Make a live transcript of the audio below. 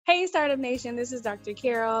Hey, Startup Nation, this is Dr.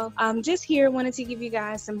 Carol. I'm just here, wanted to give you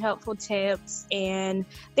guys some helpful tips and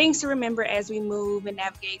things to remember as we move and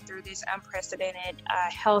navigate through this unprecedented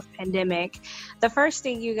health pandemic. The first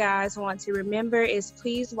thing you guys want to remember is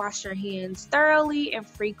please wash your hands thoroughly and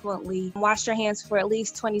frequently. Wash your hands for at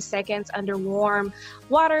least 20 seconds under warm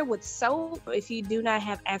water with soap. If you do not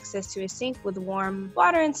have access to a sink with warm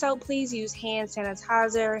water and soap, please use hand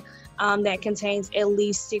sanitizer that contains at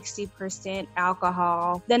least 60%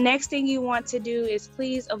 alcohol. The next thing you want to do is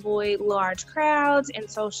please avoid large crowds and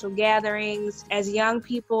social gatherings. As young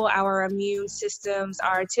people, our immune systems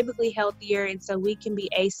are typically healthier, and so we can be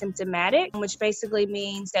asymptomatic, which basically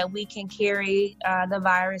means that we can carry the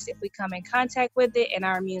virus if we come in contact with it, and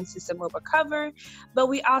our immune system will recover. But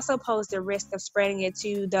we also pose the risk of spreading it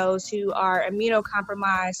to those who are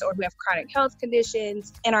immunocompromised or who have chronic health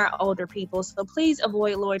conditions and our older people. So please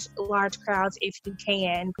avoid large crowds if you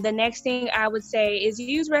can. The next thing I would say is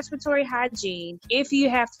use respiratory hygiene. If you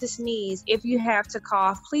have to sneeze, if you have to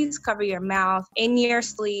cough, please cover your mouth in your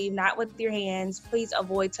sleeve, not with your hands. Please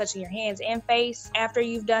avoid touching your hands and face after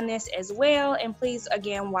you've done this as well. And please,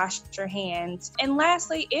 again, wash your hands. And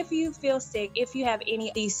lastly, if you feel sick, if you have any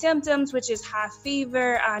of these symptoms, which is high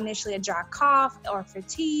fever, initially a dry cough or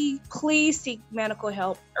fatigue, please seek medical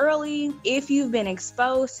help early. If you've been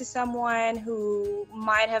exposed to someone who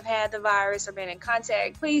might have had the virus or been in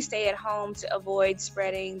contact, please stay at home to avoid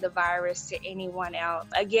spreading the virus to anyone else.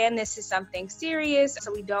 Again, this is something serious,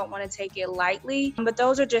 so we don't want to take it lightly. But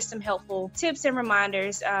those are just some helpful tips and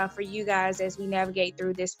reminders for you guys as we navigate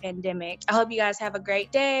through this pandemic. I hope you guys have a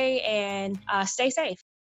great day and stay safe.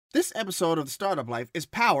 This episode of The Startup Life is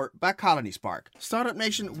powered by Colony Spark. Startup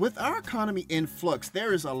Nation, with our economy in flux,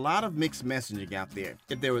 there is a lot of mixed messaging out there.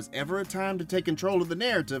 If there was ever a time to take control of the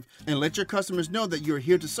narrative and let your customers know that you're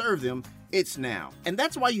here to serve them, it's now. And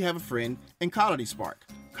that's why you have a friend in Colony Spark.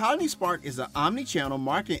 Colony Spark is an omni-channel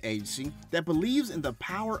marketing agency that believes in the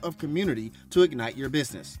power of community to ignite your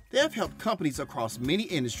business. They have helped companies across many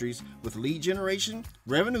industries with lead generation,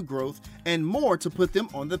 revenue growth, and more to put them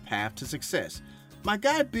on the path to success. My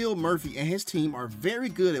guy Bill Murphy and his team are very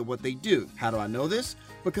good at what they do. How do I know this?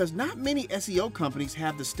 Because not many SEO companies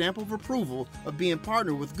have the stamp of approval of being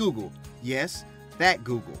partnered with Google. Yes, that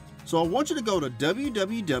Google. So I want you to go to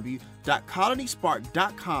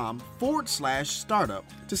www.colonyspark.com/startup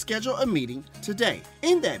to schedule a meeting today.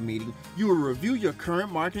 In that meeting, you will review your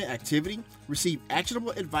current marketing activity, receive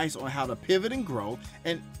actionable advice on how to pivot and grow,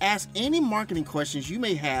 and ask any marketing questions you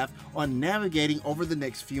may have on navigating over the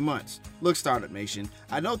next few months. Look, Startup Nation,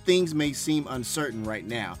 I know things may seem uncertain right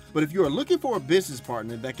now, but if you are looking for a business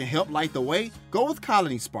partner that can help light the way, go with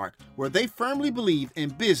Colony Spark, where they firmly believe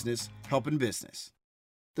in business helping business.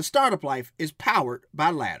 The Startup Life is powered by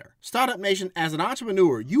Ladder. Startup Nation, as an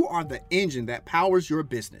entrepreneur, you are the engine that powers your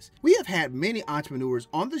business. We have had many entrepreneurs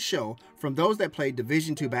on the show, from those that played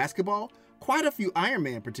Division II basketball, quite a few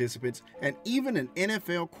Ironman participants, and even an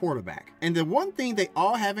NFL quarterback. And the one thing they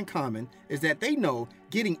all have in common is that they know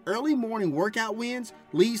getting early morning workout wins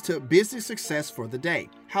leads to business success for the day.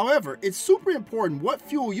 However, it's super important what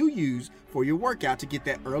fuel you use for your workout to get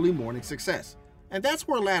that early morning success. And that's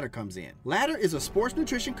where Ladder comes in. Ladder is a sports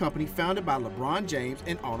nutrition company founded by LeBron James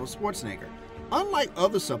and Arnold Schwarzenegger. Unlike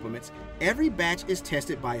other supplements, every batch is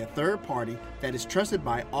tested by a third party that is trusted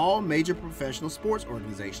by all major professional sports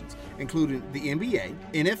organizations, including the NBA,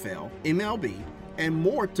 NFL, MLB, and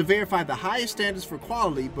more, to verify the highest standards for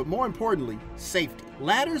quality, but more importantly, safety.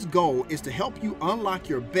 Ladder's goal is to help you unlock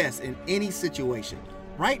your best in any situation.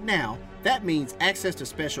 Right now, that means access to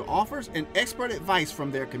special offers and expert advice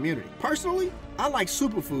from their community. Personally, I like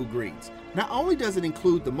superfood greens. Not only does it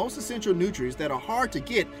include the most essential nutrients that are hard to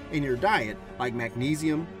get in your diet, like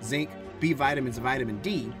magnesium, zinc, B vitamins, vitamin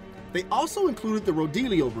D, they also included the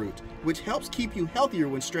Rodelio root, which helps keep you healthier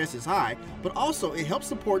when stress is high, but also it helps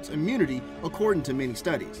support immunity according to many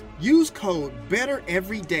studies. Use code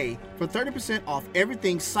BETTEREVERYDAY for 30% off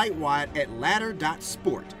everything site-wide at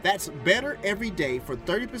ladder.sport. That's BETTEREVERYDAY for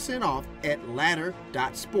 30% off at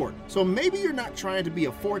ladder.sport. So maybe you're not trying to be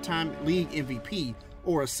a 4-time league MVP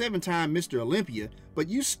or a 7-time Mr. Olympia, but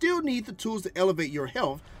you still need the tools to elevate your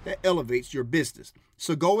health that elevates your business.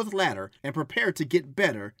 So go with Ladder and prepare to get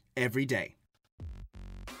better every day.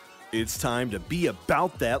 It's time to be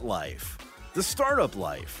about that life, the startup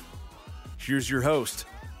life. Here's your host,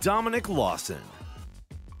 Dominic Lawson.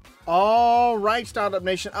 All right, Startup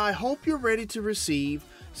Nation, I hope you're ready to receive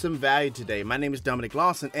some value today. My name is Dominic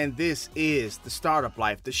Lawson, and this is The Startup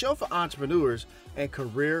Life, the show for entrepreneurs and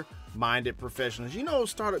career-minded professionals. You know,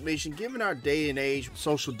 Startup Nation, given our day and age,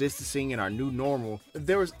 social distancing, and our new normal, if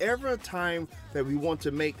there was ever a time that we want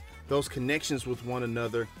to make those connections with one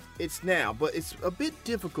another, it's now. But it's a bit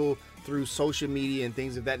difficult through social media and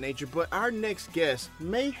things of that nature. But our next guest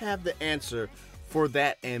may have the answer for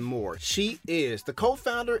that and more. She is the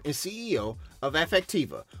co-founder and CEO of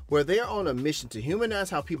Affectiva, where they are on a mission to humanize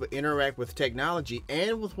how people interact with technology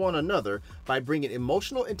and with one another by bringing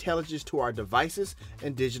emotional intelligence to our devices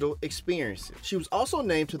and digital experiences. She was also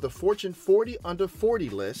named to the Fortune 40 Under 40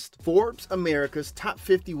 list, Forbes America's Top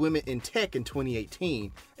 50 Women in Tech in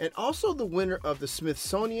 2018, and also the winner of the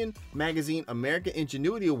Smithsonian Magazine American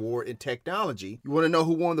Ingenuity Award in Technology. You want to know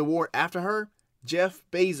who won the award after her? Jeff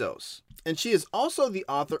Bezos. And she is also the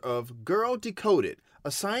author of Girl Decoded,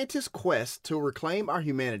 a scientist's quest to reclaim our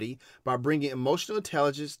humanity by bringing emotional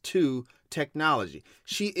intelligence to technology.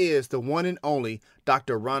 She is the one and only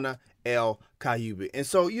Dr. Rana el Kaliouby. And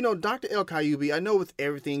so, Dr. El Kaliouby, I know with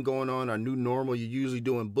everything going on, our new normal, you're usually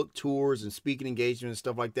doing book tours and speaking engagements and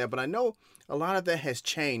stuff like that, but I know a lot of that has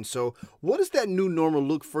changed. So what does that new normal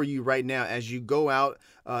look for you right now as you go out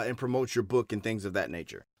and promote your book and things of that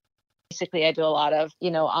nature? Basically, I do a lot of,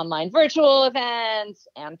 online virtual events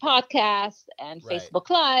and podcasts and Right. Facebook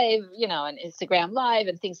Live, and Instagram Live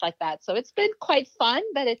and things like that. So it's been quite fun,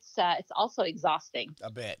 but it's also exhausting. I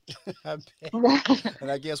bet.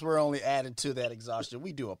 And I guess we're only adding to that exhaustion.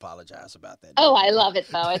 We do apologize about that. Oh, I love it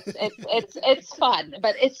though. It's fun,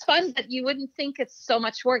 but it's fun that you wouldn't think it's so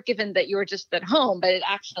much work given that you're just at home, but it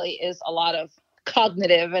actually is a lot of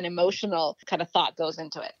cognitive and emotional kind of thought goes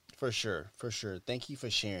into it. For sure. Thank you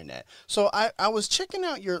for sharing that. So I was checking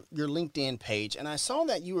out your LinkedIn page, and I saw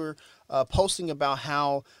that you were posting about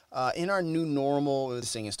how in our new normal and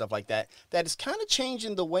stuff like that, that is kind of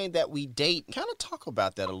changing the way that we date. Kind of talk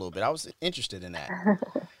about that a little bit. I was interested in that.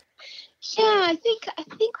 Yeah, I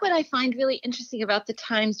think what I find really interesting about the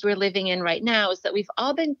times we're living in right now is that we've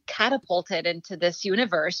all been catapulted into this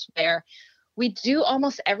universe where we do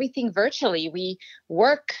almost everything virtually. We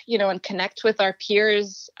work, and connect with our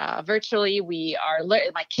peers virtually.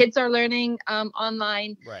 My kids are learning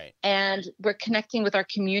online, Right. And we're connecting with our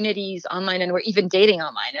communities online, and we're even dating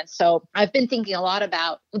online. And so I've been thinking a lot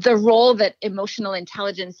about the role that emotional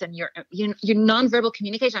intelligence and your nonverbal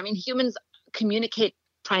communication. I mean, humans communicate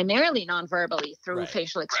primarily nonverbally through Right.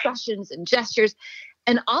 facial expressions and gestures.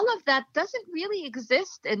 And all of that doesn't really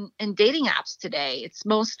exist in dating apps today. It's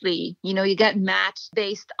mostly, you get matched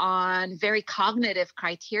based on very cognitive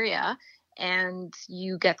criteria, and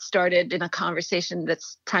you get started in a conversation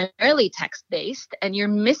that's primarily text-based, and you're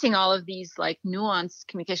missing all of these like nuanced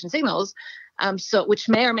communication signals, which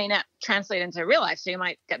may or may not translate into real life. So you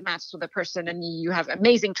might get matched with a person and you have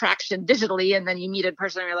amazing traction digitally, and then you meet a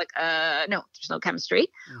person and you're like, no, there's no chemistry,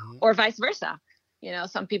 or vice versa.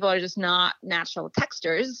 Some people are just not natural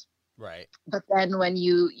texters. Right. But then when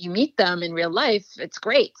you meet them in real life, it's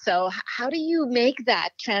great. So how do you make that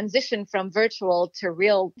transition from virtual to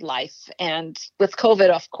real life? And with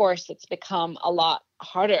COVID, of course, it's become a lot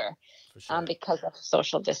harder. For sure. Because of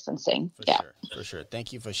social distancing. For sure.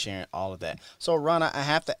 Thank you for sharing all of that. So, Rana, I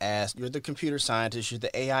have to ask, you're the computer scientist, you're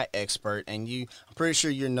the AI expert, and I'm pretty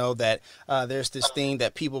sure you know that there's this thing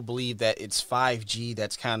that people believe that it's 5G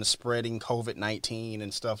that's kind of spreading COVID-19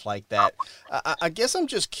 and stuff like that. I guess I'm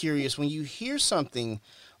just curious, when you hear something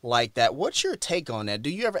like that, what's your take on that? Do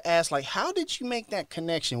you ever ask, like, how did you make that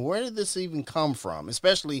connection? Where did this even come from?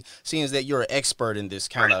 Especially seeing as that you're an expert in this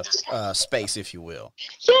kind of space, if you will.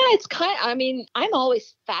 Yeah, I'm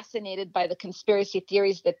always fascinated by the conspiracy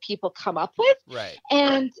theories that people come up with. Right.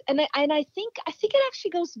 And I think it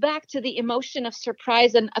actually goes back to the emotion of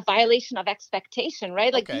surprise and a violation of expectation,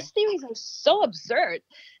 right? Like These theories are so absurd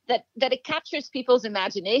that it captures people's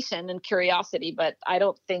imagination and curiosity, but I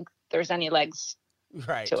don't think there's any legs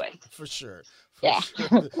to it. For sure. Yeah.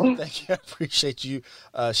 Thank you. I appreciate you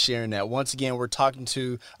sharing that. Once again, we're talking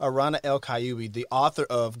to Rana el Kaliouby, the author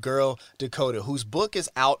of Girl Decoded, whose book is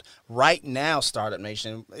out right now, Startup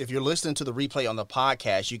Nation. If you're listening to the replay on the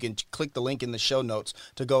podcast, you can click the link in the show notes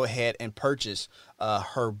to go ahead and purchase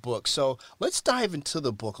her book. So let's dive into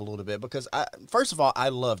the book a little bit, because first of all, I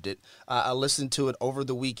loved it. I listened to it over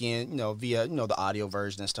the weekend, via, the audio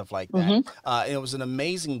version and stuff like that. And it was an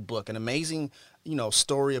amazing book, an amazing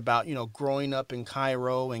story about, growing up in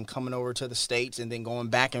Cairo and coming over to the States and then going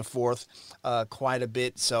back and forth quite a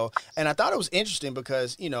bit. So, and I thought it was interesting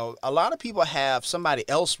because, a lot of people have somebody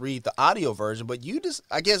else read the audio version, but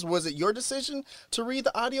I guess, was it your decision to read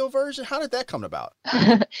the audio version? How did that come about?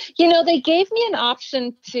 They gave me an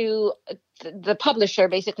option the publisher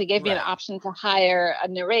basically gave me an option to hire a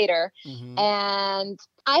narrator. And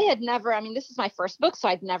I had never, I mean, this is my first book, so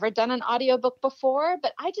I'd never done an audiobook before,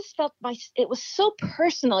 but I just felt it was so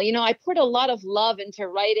personal. You know, I put a lot of love into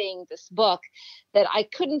writing this book that I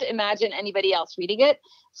couldn't imagine anybody else reading it.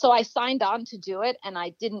 So I signed on to do it, and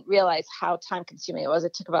I didn't realize how time consuming it was.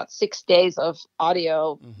 It took about 6 days of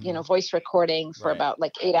audio, voice recording for about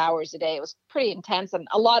like 8 hours a day. It was pretty intense, and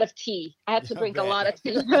a lot of tea. I had to drink a lot of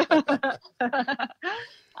tea.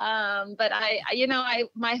 But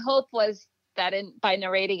my hope was that by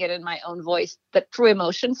narrating it in my own voice, that true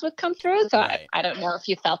emotions would come through. So I don't know if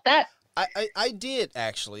you felt that. I did,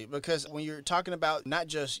 actually, because when you're talking about not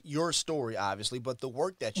just your story, obviously, but the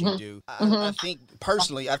work that you do, I think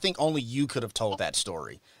personally, I think only you could have told that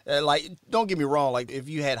story. Like, don't get me wrong, like if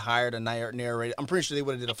you had hired a narrator, I'm pretty sure they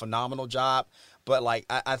would have did a phenomenal job. But like,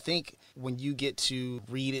 I think when you get to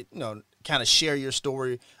read it, kind of share your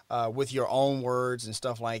story with your own words and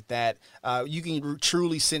stuff like that, you can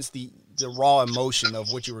truly sense the raw emotion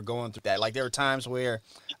of what you were going through. That, like, there were times where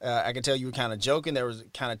I can tell you were kind of joking. There was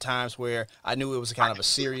kind of times where I knew it was kind of a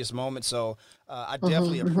serious moment. So I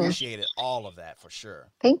definitely appreciated all of that, for sure.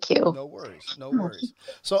 Thank you. No worries. No worries.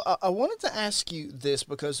 So I wanted to ask you this,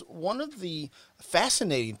 because one of the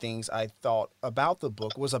fascinating things I thought about the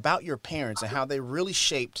book was about your parents and how they really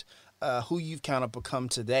shaped who you've kind of become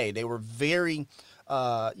today. They were very,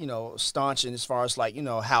 staunch in as far as like,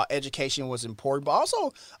 how education was important, but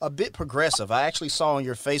also a bit progressive. I actually saw on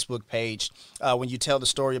your Facebook page when you tell the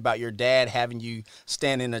story about your dad having you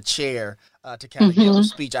stand in a chair to kind of give a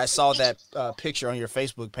speech. I saw that picture on your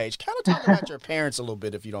Facebook page. Kind of talk about your parents a little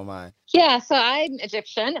bit, if you don't mind. Yeah, so I'm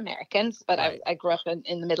Egyptian Americans, but I grew up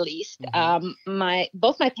in the Middle East.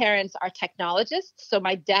 Both my parents are technologists. So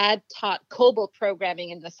my dad taught COBOL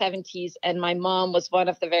programming in the 70s, and my mom was one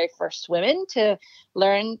of the very first women to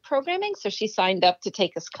learn programming. So she signed up to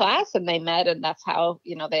take his class, and they met, and that's how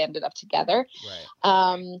they ended up together.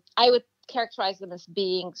 Right. I would characterize them as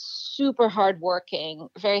being super hardworking,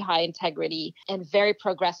 very high integrity, and very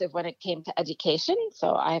progressive when it came to education.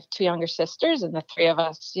 So I have 2 younger sisters, and the 3 of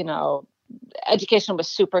us, education was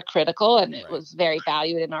super critical, and it was very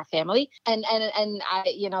valued in our family. And I,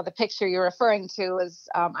 the picture you're referring to is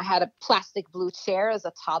I had a plastic blue chair as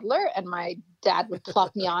a toddler, and my dad would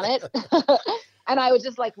plop me on it. And I would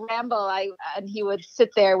just like ramble. And he would sit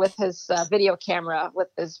there with his video camera, with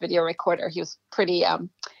his video recorder. He was pretty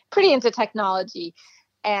into technology,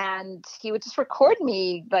 and he would just record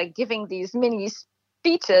me like giving these mini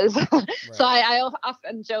speeches. So I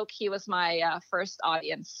often joke he was my first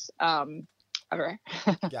audience ever.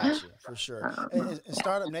 Gotcha, for sure. In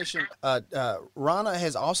Startup Nation, Rana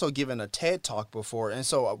has also given a TED Talk before, and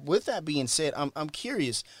so with that being said, I'm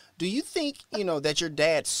curious. Do you think that your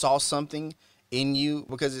dad saw something in you?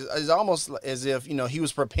 Because it's almost as if he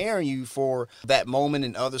was preparing you for that moment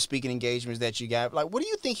and other speaking engagements that you got. Like, what do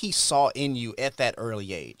you think he saw in you at that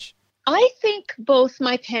early age? I think both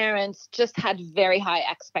my parents just had very high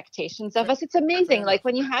expectations of us. It's amazing. Like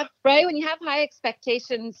when you have high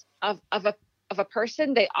expectations of a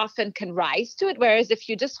person, they often can rise to it. Whereas if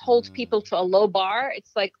you just hold people to a low bar,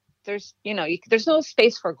 it's like there's no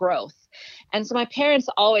space for growth. And so my parents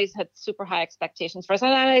always had super high expectations for us.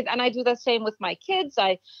 And I do the same with my kids.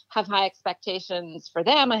 I have high expectations for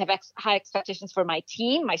them. I have high expectations for my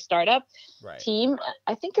team, my startup team.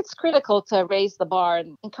 I think it's critical to raise the bar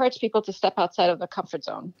and encourage people to step outside of their comfort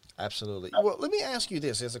zone. Absolutely. Well, let me ask you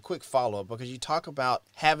this as a quick follow-up, because you talk about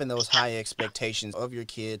having those high expectations of your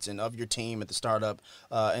kids and of your team at the startup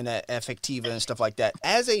and at Affectiva and stuff like that.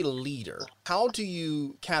 As a leader, how do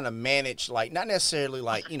you kind of manage, like, not necessarily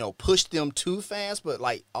like, push them too fast, but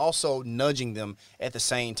like also nudging them at the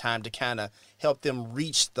same time to kind of help them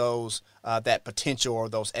reach those that potential or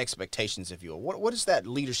those expectations, if you will? What is that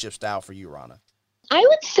leadership style for you, Rana? I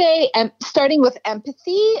would say starting with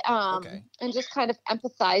empathy and just kind of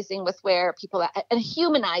empathizing with where people are, and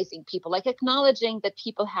humanizing people, like acknowledging that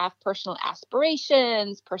people have personal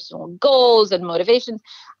aspirations, personal goals and motivations.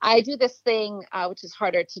 I do this thing, which is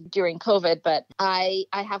harder to during COVID, but I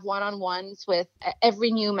have one-on-ones with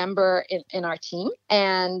every new member in our team,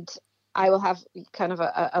 and I will have kind of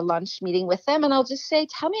a lunch meeting with them, and I'll just say,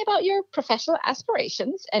 tell me about your professional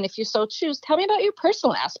aspirations. And if you so choose, tell me about your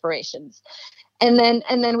personal aspirations. And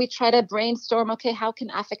then we try to brainstorm, okay, how can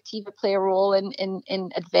Affectiva play a role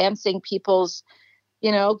in advancing people's,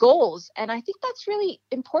 goals? And I think that's really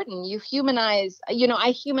important. You humanize,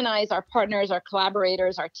 I humanize our partners, our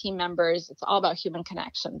collaborators, our team members. It's all about human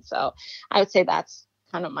connection. So I would say that's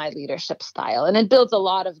kind of my leadership style. And it builds a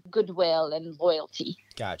lot of goodwill and loyalty.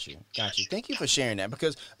 Got you. Thank you for sharing that,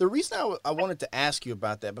 because the reason I wanted to ask you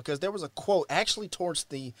about that, because there was a quote actually towards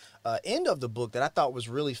the end of the book that I thought was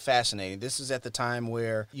really fascinating. This is at the time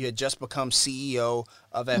where you had just become CEO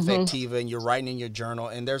of Affectiva, and you're writing in your journal,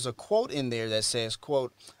 and there's a quote in there that says,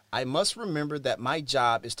 quote, "I must remember that my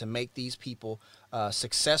job is to make these people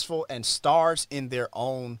successful and stars in their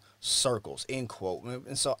own circles," end quote.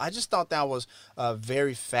 And so I just thought that was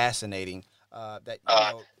very fascinating, that,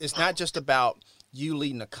 it's not just about you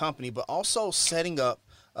leading a company, but also setting up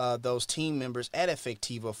those team members at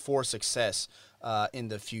Affectiva for success in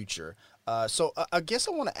the future. So I guess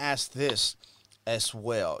I want to ask this as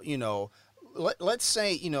well. Let's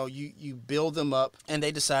say, you build them up and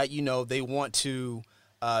they decide, they want to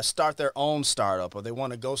start their own startup, or they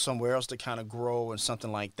want to go somewhere else to kind of grow and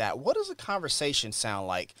something like that. What does a conversation sound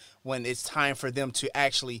like when it's time for them to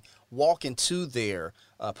actually walk into their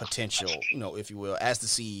potential, if you will, as the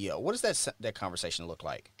CEO? What does that conversation look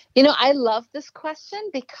like? I love this question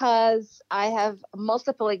because I have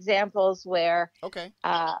multiple examples where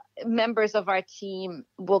members of our team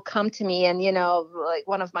will come to me, and, like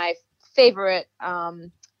one of my favorite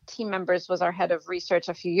team members was our head of research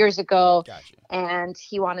a few years ago. Gotcha. And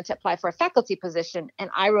he wanted to apply for a faculty position, and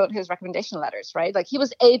I wrote his recommendation letters, right? Like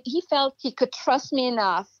he felt he could trust me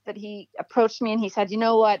enough that he approached me and he said, "You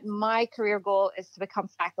know what, my career goal is to become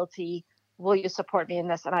faculty. Will you support me in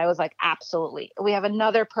this?" And I was like, absolutely. We have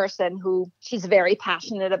another person who she's very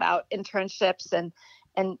passionate about internships and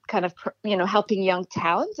kind of, helping young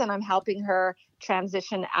talent. And I'm helping her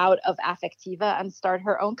transition out of Affectiva and start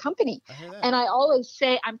her own company. And I always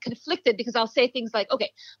say I'm conflicted, because I'll say things like,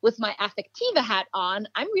 okay, with my Affectiva hat on,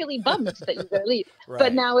 I'm really bummed that you're going to leave. Right.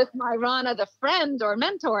 But now with my Rana, the friend or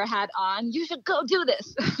mentor hat on, you should go do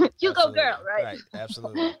this. You go, girl, right? Right.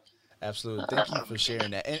 Absolutely. Absolutely. Thank you for sharing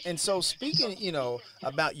that. And so speaking,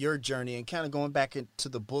 about your journey and kind of going back into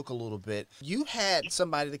the book a little bit, you had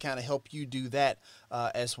somebody to kind of help you do that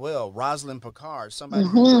as well. Rosalind Picard, somebody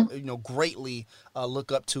who, greatly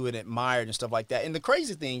look up to and admired and stuff like that. And the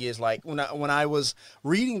crazy thing is, like, when I was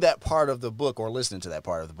reading that part of the book, or listening to that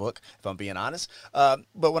part of the book, if I'm being honest, but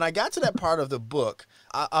when I got to that part of the book,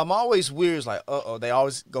 I'm always weird. It's like, they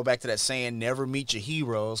always go back to that saying, never meet your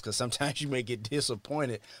heroes, because sometimes you may get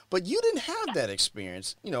disappointed. But you didn't have that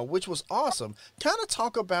experience, which was awesome. Kind of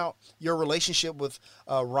talk about your relationship with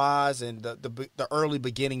Roz and the early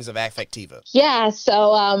beginnings of Affectiva. Yeah.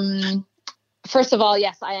 So, first of all,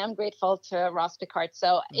 yes, I am grateful to Ross Picard.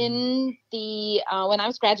 So in the when I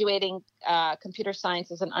was graduating computer science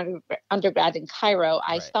as an undergrad in Cairo,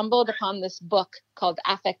 I stumbled upon this book called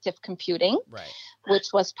Affective Computing,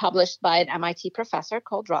 which was published by an MIT professor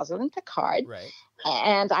called Rosalind Picard.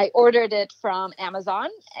 And I ordered it from Amazon.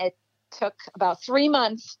 It took about 3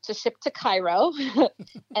 months to ship to Cairo.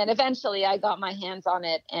 And eventually I got my hands on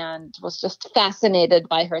it and was just fascinated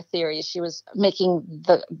by her theory. She was making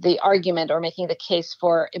the argument, or making the case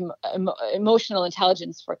for emotional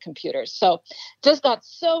intelligence for computers. So just got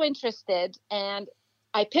so interested, and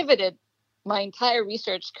I pivoted my entire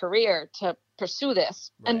research career to pursue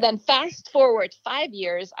this. And then fast forward 5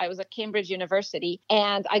 years, I was at Cambridge University,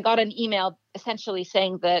 and I got an email essentially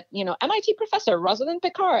saying that, MIT professor Rosalind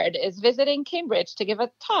Picard is visiting Cambridge to give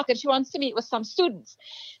a talk, and she wants to meet with some students.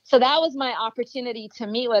 So that was my opportunity to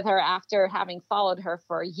meet with her after having followed her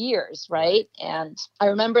for years, right? And I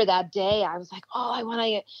remember that day, I was like, I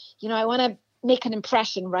want to make an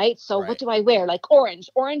impression, right? So what do I wear? Like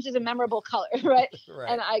orange. Orange is a memorable color, right?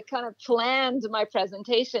 And I kind of planned my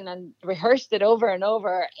presentation and rehearsed it over and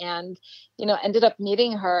over, and, ended up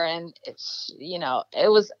meeting her, and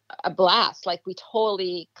it was a blast. Like, we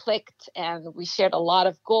totally clicked, and we shared a lot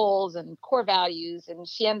of goals and core values, and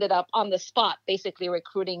she ended up on the spot basically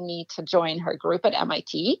recruiting me to join her group at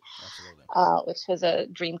MIT. Which was a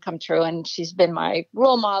dream come true. And she's been my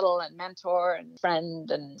role model and mentor and friend.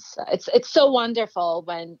 And it's so wonderful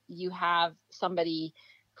when you have somebody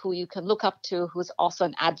who you can look up to, who's also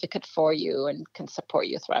an advocate for you and can support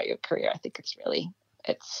you throughout your career. I think it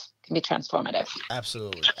can be transformative.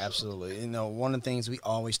 Absolutely. One of the things we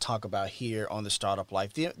always talk about here on the Startup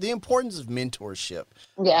Life, the importance of mentorship.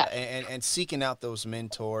 And seeking out those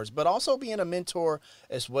mentors, but also being a mentor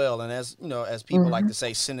as well. And as people like to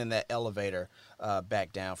say, sending that elevator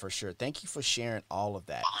back down, for sure. Thank you for sharing all of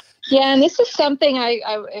that. Yeah, and this is something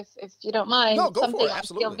if you don't mind, go something for it. I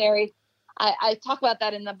Absolutely. feel very. I talk about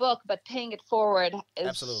that in the book, but paying it forward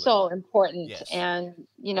is so important. Yes. And,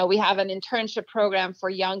 we have an internship program for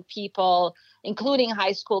young people, including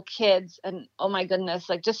high school kids. And oh my goodness,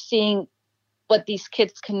 like just seeing what these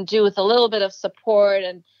kids can do with a little bit of support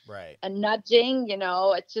and Right. nudging,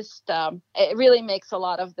 it just, it really makes a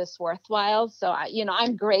lot of this worthwhile. So,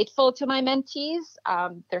 I'm grateful to my mentees.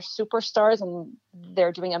 They're superstars and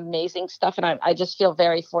they're doing amazing stuff. And I just feel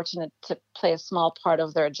very fortunate to play a small part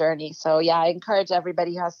of their journey. So, yeah, I encourage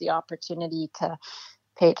everybody who has the opportunity to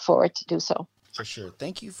pay it forward to do so. For sure.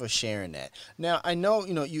 Thank you for sharing that. Now, I know,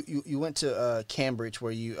 you went to Cambridge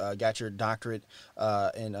where you got your doctorate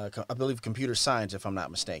in, I believe, computer science, if I'm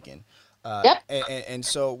not mistaken. Yep. And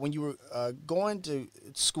so when you were going to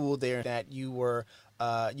school there, that you were,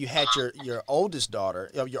 you had your oldest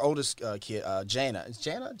daughter, your oldest kid, Jana. Is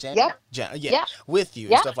Jana? Yep. Jana, yeah, Yep. with you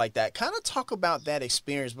and Yep. stuff like that. Kind of talk about that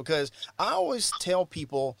experience, because I always tell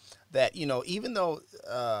people that, even though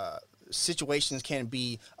situations can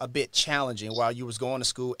be a bit challenging while you was going to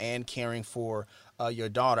school and caring for your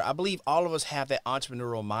daughter, I believe all of us have that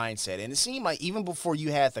entrepreneurial mindset. And it seemed like even before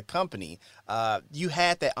you had the company, you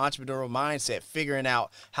had that entrepreneurial mindset, figuring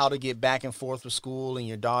out how to get back and forth with school and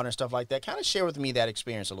your daughter and stuff like that. Kind of share with me that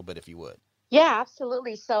experience a little bit, if you would. Yeah,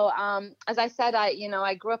 absolutely. So, as I said,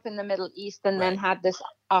 I grew up in the Middle East and then had this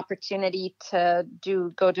opportunity to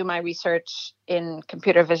go do my research in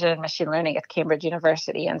computer vision and machine learning at Cambridge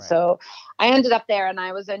University. And so I ended up there, and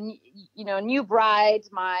I was a new bride.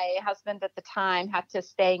 My husband at the time had to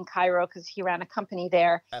stay in Cairo because he ran a company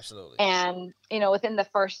there. Absolutely. And, within the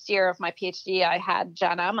first year of my PhD, I had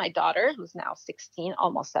Jana, my daughter, who's now 16,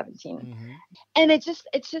 almost 17. Mm-hmm. And it's just,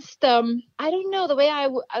 I don't know, the way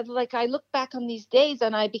I look back on these days,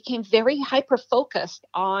 and I became very hyper focused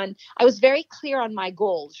I was very clear on my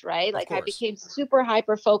goals, right? Like I became super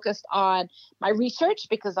hyper focused on my research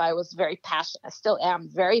because I was very passionate. I still am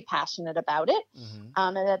very passionate about it. Mm-hmm.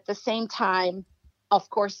 And at the same time, of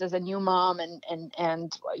course, as a new mom and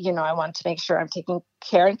I want to make sure I'm taking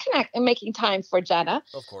care and connect and making time for Jenna.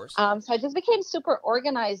 Of course. So I just became super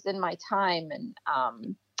organized in my time, and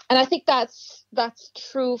I think that's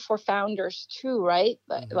true for founders too, right?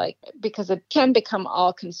 Mm-hmm. Like because it can become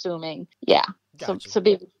all consuming. Yeah. Gotcha. So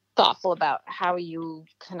be thoughtful about how you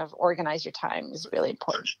kind of organize your time is really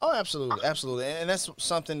important. Oh, absolutely. Absolutely. And that's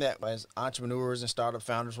something that as entrepreneurs and startup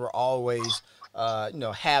founders, we're always,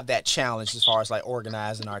 have that challenge as far as like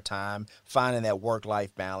organizing our time, finding that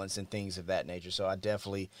work-life balance and things of that nature. So I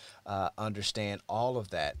definitely understand all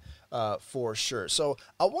of that for sure. So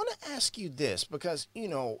I want to ask you this because,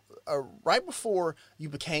 right before you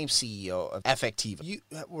became CEO of Affectiva, you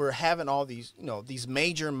were having all these, these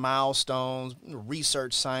major milestones,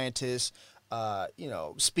 research scientists,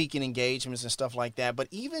 speaking engagements and stuff like that. But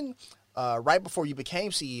even right before you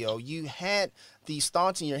became CEO, you had these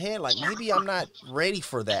thoughts in your head, like maybe I'm not ready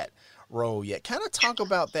for that role yet. Kind of talk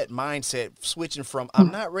about that mindset, switching from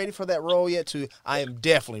I'm not ready for that role yet to I am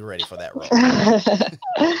definitely ready for that role.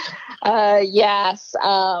 Yes.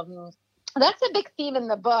 That's a big theme in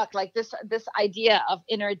the book, like this idea of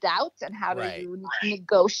inner doubt and how do you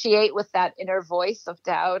negotiate with that inner voice of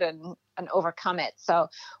doubt and overcome it. So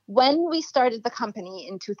when we started the company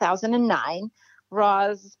in 2009,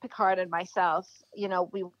 Roz, Picard, and myself,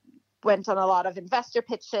 we went on a lot of investor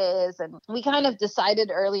pitches, and we kind of decided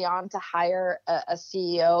early on to hire a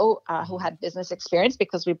CEO who had business experience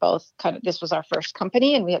because we both this was our first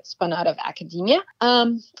company and we had spun out of academia.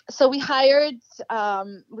 So we hired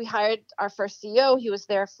our first CEO. He was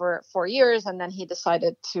there for 4 years, and then he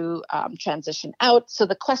decided to transition out. So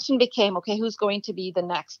the question became, okay, who's going to be the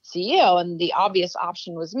next CEO? And the obvious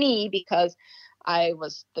option was me because I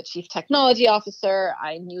was the chief technology officer.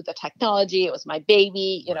 I knew the technology. It was my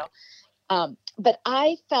baby, but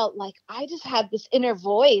I felt like I just had this inner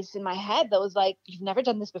voice in my head that was like, you've never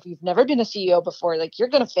done this before. You've never been a CEO before. Like, you're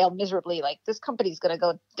going to fail miserably. Like, this company's going to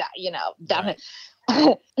go, down.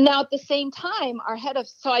 Right. Now, at the same time,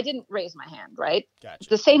 so I didn't raise my hand, right? Gotcha. At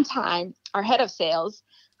the same time, our head of sales,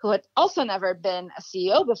 who had also never been a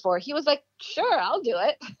CEO before, he was like, sure, I'll do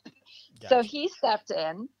it. Gotcha. So he stepped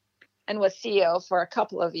in and was CEO for a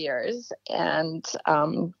couple of years. And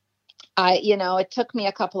it took me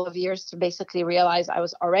a couple of years to basically realize I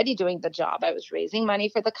was already doing the job. I was raising money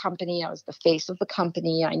for the company. I was the face of the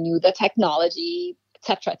company. I knew the technology, et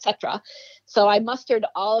cetera, et cetera. So I mustered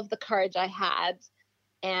all of the courage I had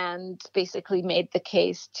and basically made the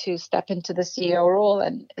case to step into the CEO role.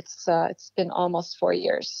 And it's been almost 4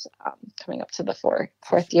 years, coming up to the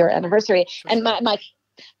fourth year anniversary. And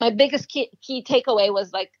my biggest key takeaway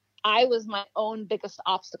was like, I was my own biggest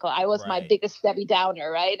obstacle. I was my biggest Debbie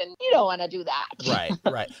Downer, right? And you don't want to do that.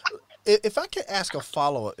 Right. If I could ask a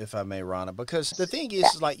follow-up, if I may, Rana, because the thing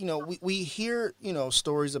is, like, we hear,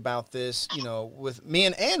 stories about this, with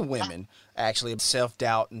men and women, actually,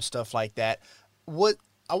 self-doubt and stuff like that. What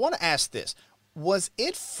I want to ask this, Was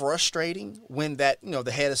it frustrating when that,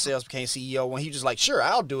 the head of sales became CEO, when he was just like, sure,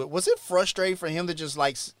 I'll do it? Was it frustrating for him to just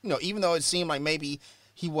like, even though it seemed like maybe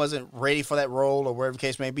he wasn't ready for that role or whatever the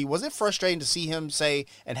case may be, was it frustrating to see him say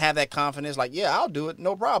and have that confidence, like, yeah, I'll do it,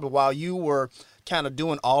 no problem, while you were kind of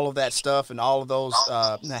doing all of that stuff and all of those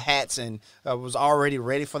hats and was already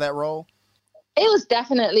ready for that role? It was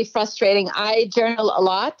definitely frustrating. I journal a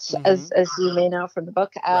lot, as you may know from the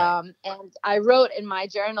book. Right. And I wrote in my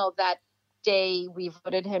journal that day we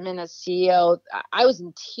voted him in as CEO, I was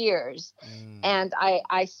in tears. And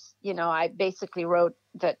I basically wrote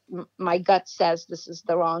that my gut says this is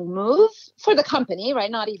the wrong move for the company, right?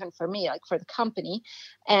 Not even for me, like for the company.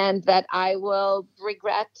 And that I will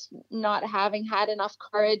regret not having had enough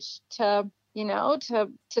courage to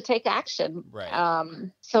take action. Right.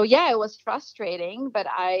 So yeah, it was frustrating, but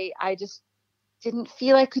I just didn't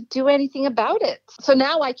feel I could do anything about it. So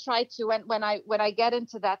now I try to, when I get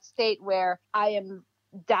into that state where I am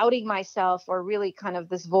doubting myself, or really kind of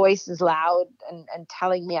this voice is loud and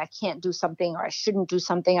telling me I can't do something or I shouldn't do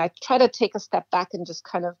something, I try to take a step back and just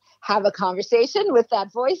kind of have a conversation with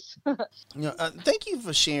that voice. Thank you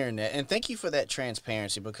for sharing that. And thank you for that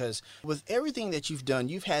transparency, because with everything that you've done,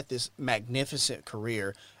 you've had this magnificent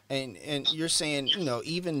career. And you're saying,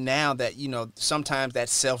 even now that, sometimes that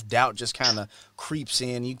self-doubt just kind of creeps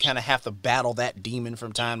in. You kind of have to battle that demon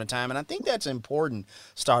from time to time. And I think that's important,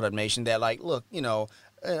 Startup Nation, that like, look,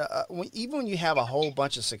 even when you have a whole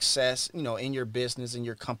bunch of success, in your business, in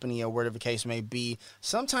your company, or whatever the case may be,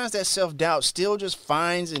 sometimes that self-doubt still just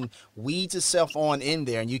finds and weeds itself on in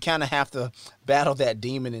there. And you kind of have to battle that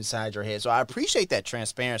demon inside your head. So I appreciate that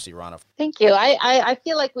transparency, Rana. Thank you. I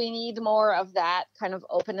feel like we need more of that kind of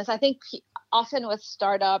openness. I think often with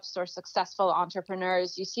startups or successful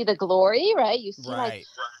entrepreneurs, you see the glory, right? You see like,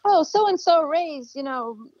 oh, so-and-so raised,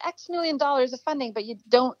 X million dollars of funding, but you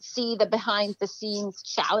don't see the behind the scenes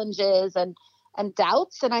challenges and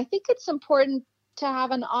doubts. And I think it's important to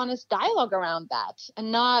have an honest dialogue around that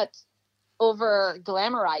and not over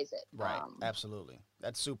glamorize it. Right. Absolutely.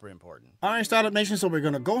 That's super important. All right, Startup Nation, so we're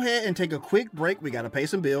going to go ahead and take a quick break. We got to pay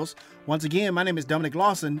some bills. Once again, my name is Dominic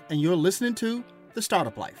Lawson, and you're listening to The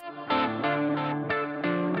Startup Life.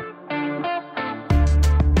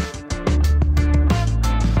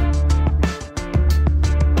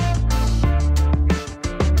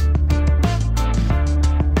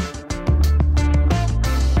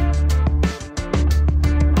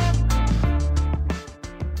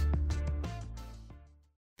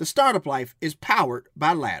 The Startup Life is powered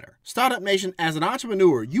by Ladder. Startup Nation, as an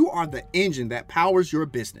entrepreneur, you are the engine that powers your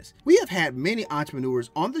business. We have had many entrepreneurs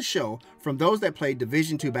on the show, from those that played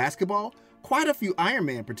Division II basketball, quite a few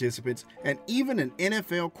Ironman participants, and even an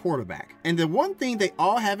NFL quarterback. And the one thing they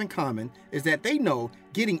all have in common is that they know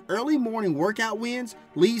getting early morning workout wins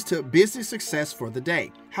leads to business success for the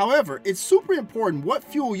day. However, it's super important what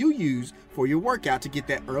fuel you use for your workout to get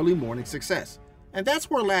that early morning success. And that's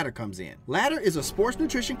where Ladder comes in. Ladder is a sports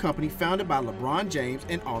nutrition company founded by LeBron James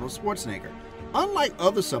and Arnold Schwarzenegger. Unlike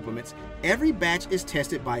other supplements, every batch is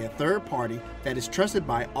tested by a third party that is trusted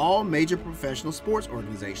by all major professional sports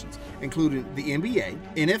organizations, including the NBA,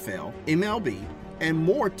 NFL, MLB, and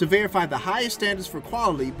more, to verify the highest standards for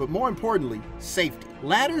quality, but more importantly, safety.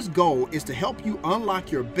 Ladder's goal is to help you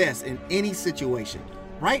unlock your best in any situation.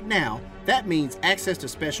 Right now, that means access to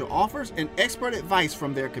special offers and expert advice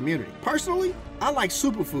from their community. Personally, I like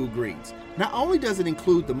superfood greens. Not only does it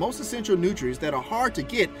include the most essential nutrients that are hard to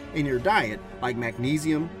get in your diet, like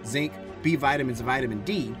magnesium, zinc, B vitamins, and vitamin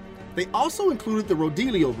D, they also included the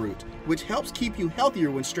Rodelio root, which helps keep you healthier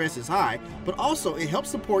when stress is high, but also it helps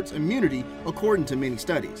support immunity according to many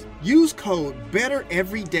studies. Use code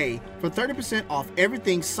BETTEREVERYDAY for 30% off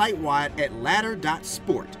everything site-wide at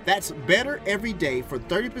ladder.sport. That's BETTEREVERYDAY for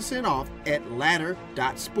 30% off at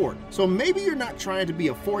ladder.sport. So maybe you're not trying to be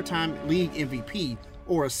a 4-time league MVP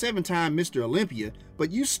or a 7-time Mr. Olympia, but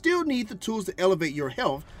you still need the tools to elevate your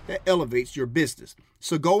health that elevates your business.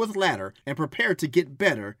 So go with Ladder and prepare to get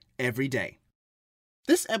better every day.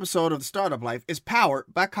 This episode of The Startup Life is powered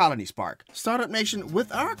by Colony Spark. Startup Nation,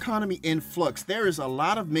 with our economy in flux, there is a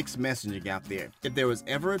lot of mixed messaging out there. If there was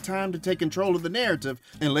ever a time to take control of the narrative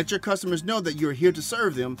and let your customers know that you're here to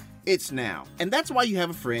serve them, it's now. And that's why you have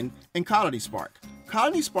a friend in Colony Spark.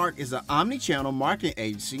 Colony Spark is an omni-channel marketing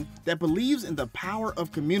agency that believes in the power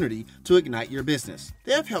of community to ignite your business.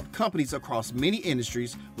 They have helped companies across many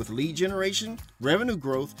industries with lead generation, revenue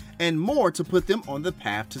growth, and more to put them on the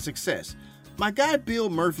path to success. My guy Bill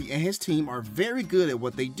Murphy and his team are very good at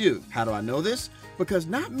what they do. How do I know this? Because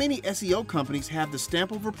not many SEO companies have the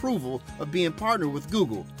stamp of approval of being partnered with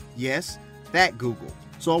Google. Yes, that Google.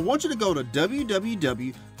 So I want you to go to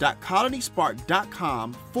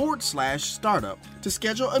www.colonyspark.com/startup to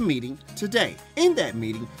schedule a meeting today. In that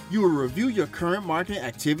meeting, you will review your current marketing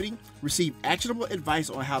activity, receive actionable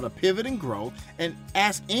advice on how to pivot and grow, and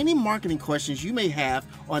ask any marketing questions you may have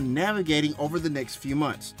on navigating over the next few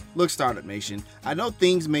months. Look, Startup Nation, I know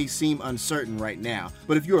things may seem uncertain right now,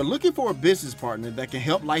 but if you are looking for a business partner that can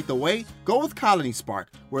help light the way, go with Colony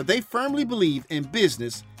Spark, where they firmly believe in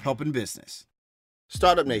business helping business.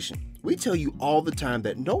 Startup Nation, we tell you all the time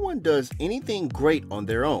that no one does anything great on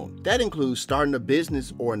their own. That includes starting a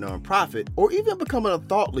business or a nonprofit, or even becoming a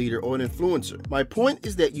thought leader or an influencer. My point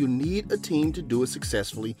is that you need a team to do it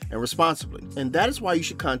successfully and responsibly, and that is why you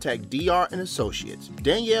should contact DR and Associates.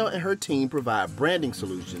 Danielle and her team provide branding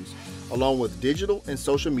solutions, along with digital and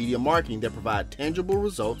social media marketing that provide tangible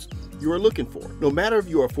results you are looking for. No matter if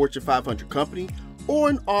you are a Fortune 500 company or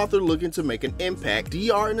an author looking to make an impact,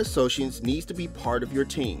 DR and Associates needs to be part of your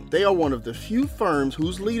team. They are one of the few firms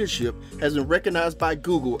whose leadership has been recognized by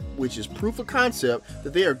Google, which is proof of concept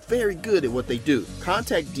that they are very good at what they do.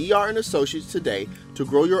 Contact DR and Associates today to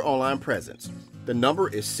grow your online presence. The number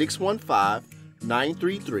is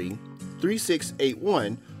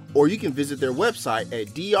 615-933-3681, or you can visit their website at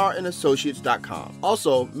drandassociates.com.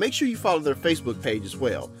 Also, make sure you follow their Facebook page as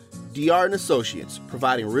well. DR and Associates,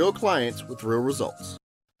 providing real clients with real results.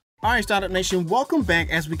 All right, Startup Nation, welcome back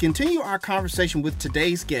as we continue our conversation with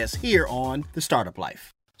today's guest here on The Startup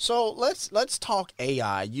Life. So let's talk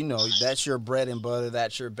AI. You know, that's your bread and butter.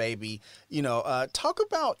 That's your baby. Talk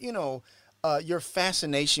about, your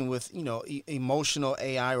fascination with, emotional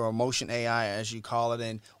AI or emotion AI, as you call it,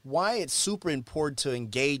 and why it's super important to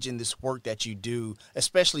engage in this work that you do,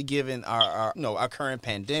 especially given our current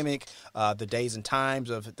pandemic, the days and times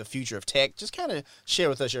of the future of tech. Just kind of share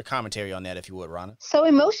with us your commentary on that, if you would, Rana. So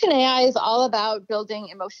emotion AI is all about building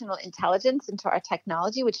emotional intelligence into our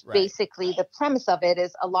technology, which basically the premise of it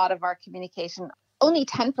is a lot of our communication, only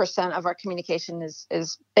 10% of our communication is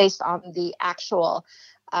based on the actual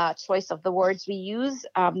choice of the words we use.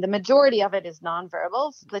 The majority of it is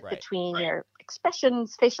nonverbal, split between your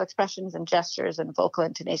expressions, facial expressions, and gestures and vocal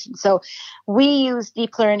intonation. So we use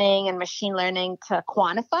deep learning and machine learning to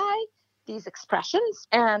quantify these expressions.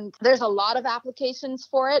 And there's a lot of applications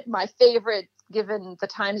for it. My favorite, given the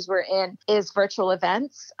times we're in, is virtual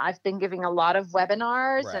events. I've been giving a lot of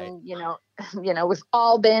webinars and, we've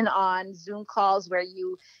all been on Zoom calls where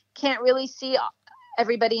you can't really see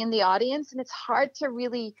everybody in the audience, and it's hard to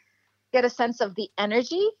really get a sense of the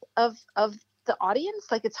energy of the audience.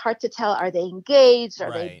 Like, it's hard to tell, are they engaged, are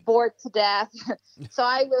they bored to death? So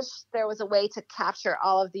I wish there was a way to capture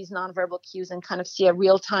all of these nonverbal cues and kind of see a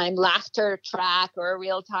real-time laughter track or a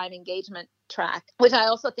real-time engagement track, which I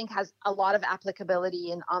also think has a lot of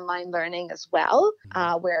applicability in online learning as well,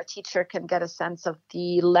 where a teacher can get a sense of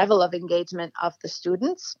the level of engagement of the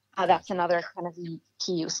students. That's another kind of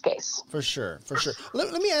key use case. For sure.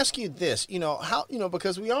 Let me ask you this,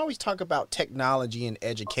 because we always talk about technology and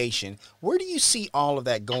education. Where do you see all of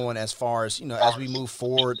that going as far as, as we move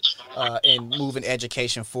forward and move in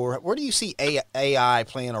education forward? Where do you see AI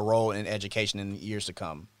playing a role in education in the years to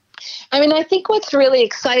come? I mean, I think what's really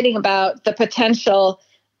exciting about the potential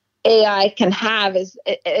AI can have is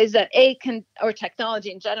that or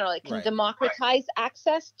technology in general, it can democratize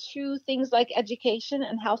access to things like education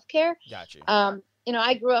and healthcare. Got you.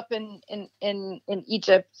 I grew up in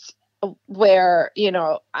Egypt, where,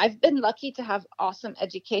 I've been lucky to have awesome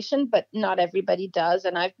education, but not everybody does.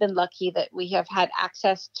 And I've been lucky that we have had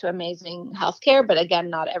access to amazing healthcare, but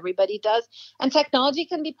again, not everybody does. And technology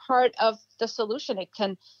can be part of the solution. It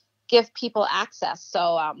can give people access.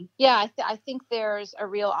 So, I think there's a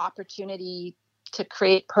real opportunity to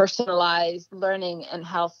create personalized learning and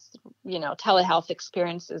health, telehealth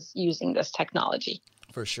experiences using this technology.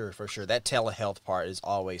 For sure. That telehealth part is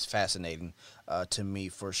always fascinating to me,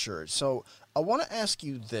 for sure. So I want to ask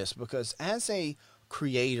you this, because as a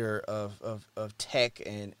creator of tech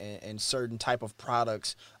and certain type of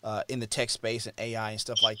products in the tech space and AI and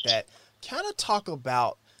stuff like that, kind of talk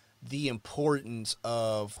about the importance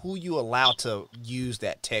of who you allow to use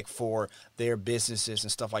that tech for their businesses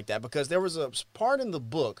and stuff like that. Because there was a part in the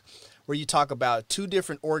book where you talk about two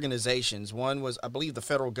different organizations. One was, I believe, the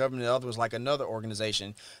federal government. The other was like another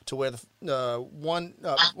organization, to where one,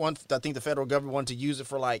 I think the federal government wanted to use it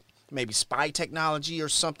for like maybe spy technology or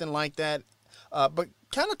something like that. But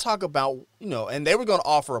kind of talk about, and they were going to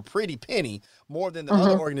offer a pretty penny more than the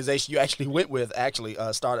other organization you actually went with,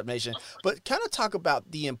 Startup Nation. But kind of talk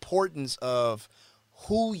about the importance of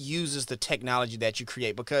who uses the technology that you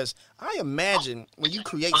create? Because I imagine when you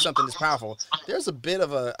create something that's powerful, there's a bit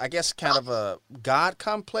of a, I guess, kind of a God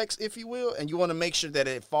complex, if you will, and you want to make sure that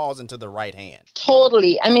it falls into the right hand.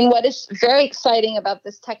 Totally. I mean, what is very exciting about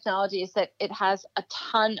this technology is that it has a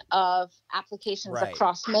ton of applications Right.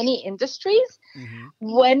 across many industries. Mm-hmm.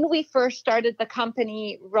 When we first started the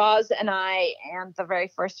company, Roz and I and the very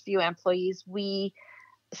first few employees, we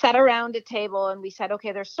sat around a table and we said,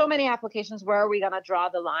 okay, there's so many applications. Where are we going to draw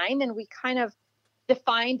the line? And we kind of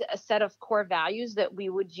defined a set of core values that we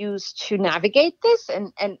would use to navigate this.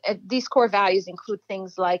 And these core values include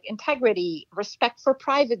things like integrity, respect for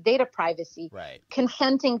private data privacy, Right.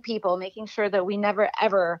 consenting people, making sure that we never,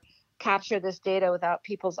 ever capture this data without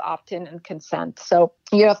people's opt-in and consent. So,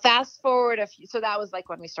 fast forward so that was like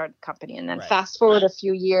when we started the company. And then Right. fast forward a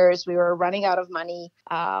few years, we were running out of money.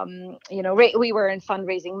 We were in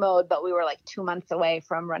fundraising mode, but we were like 2 months away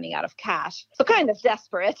from running out of cash. So kind of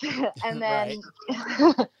desperate. And then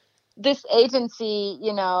this agency,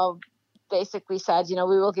 basically said, we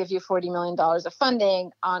will give you $40 million of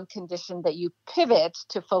funding on condition that you pivot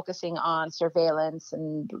to focusing on surveillance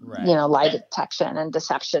and, lie detection and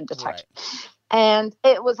deception detection. Right. And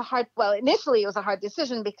it was initially it was a hard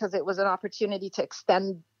decision because it was an opportunity to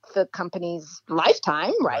extend the company's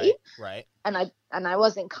lifetime. Right. And I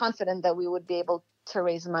wasn't confident that we would be able to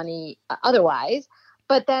raise money otherwise.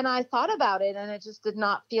 But then I thought about it and it just did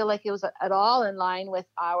not feel like it was at all in line with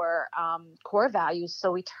our core values.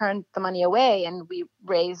 So we turned the money away and we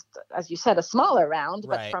raised, as you said, a smaller round,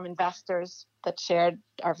 but from investors that shared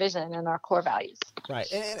our vision and our core values.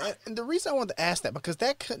 Right. And the reason I wanted to ask that, because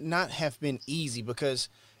that could not have been easy because,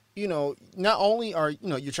 not only are,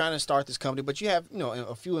 you're trying to start this company, but you have,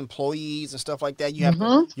 a few employees and stuff like that. You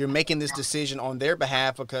have you're making this decision on their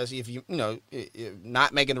behalf because if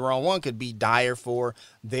not making the wrong one could be dire for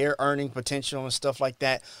their earning potential and stuff like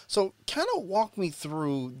that. So kind of walk me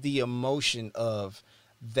through the emotion of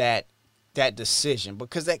that decision,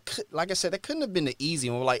 because like I said, that couldn't have been the easy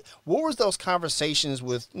one. Like, what was those conversations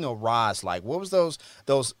with, Roz like? What was those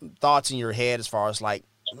thoughts in your head as far as like,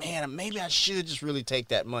 man, maybe I should just really take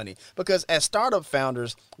that money? Because as startup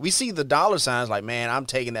founders, we see the dollar signs like, man, I'm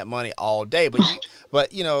taking that money all day. But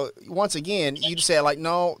once again, you said like,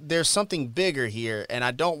 no, there's something bigger here, and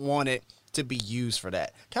I don't want it to be used for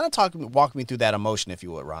that. Kind of walk me through that emotion, if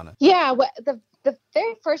you would, Rana. Yeah, well, the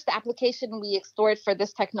very first application we explored for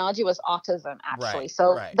this technology was autism, actually.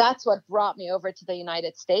 That's what brought me over to the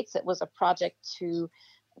United States. It was a project to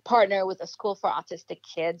partner with a school for autistic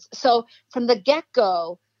kids. So from the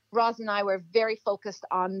get-go, Roz and I were very focused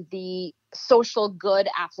on the social good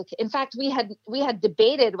application. In fact, we had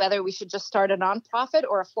debated whether we should just start a nonprofit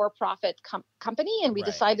or a for-profit company, and we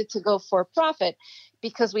decided to go for-profit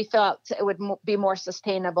because we felt it would be more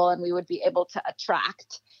sustainable and we would be able to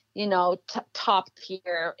attract, top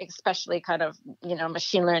tier, especially kind of,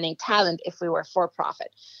 machine learning talent if we were for-profit.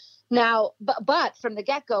 Now, but from the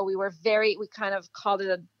get-go, we kind of called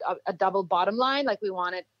it a double bottom line. Like, we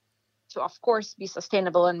wanted to, of course, be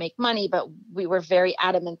sustainable and make money, but we were very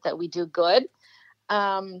adamant that we do good.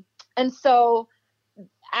 And so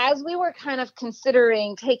as we were kind of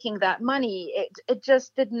considering taking that money, it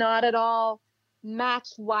just did not at all match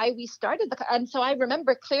why we started and so I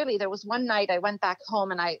remember clearly there was one night I went back home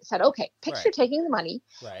and I said, okay, picture taking the money.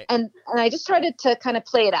 And I just started to kind of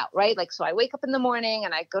play it out, right? Like, so I wake up in the morning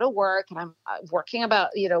and I go to work and I'm working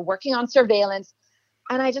on surveillance,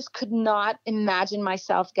 and I just could not imagine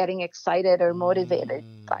myself getting excited or motivated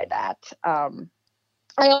by that.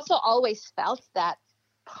 I also always felt that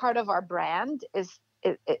part of our brand is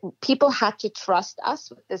people had to trust us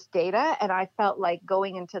with this data. And I felt like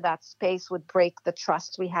going into that space would break the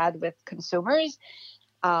trust we had with consumers.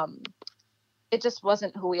 It just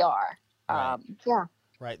wasn't who we are.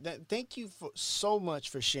 Right. Thank you so much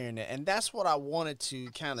for sharing that. And that's what I wanted to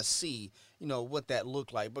kind of see, what that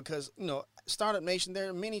looked like. Because, Startup Nation, there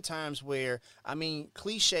are many times where,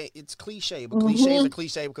 it's cliche, but cliches are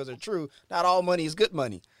cliche because they're true. Not all money is good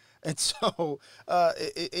money. And so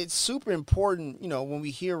it's super important, when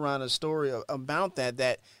we hear Rana's story about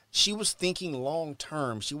that she was thinking long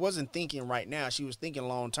term. She wasn't thinking right now. She was thinking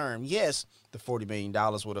long term. Yes, the $40 million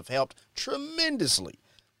would have helped tremendously.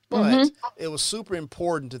 But it was super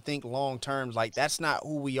important to think long term. Like, that's not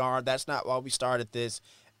who we are. That's not why we started this.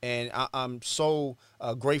 And I'm so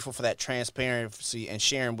grateful for that transparency and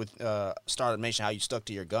sharing with Startup Nation how you stuck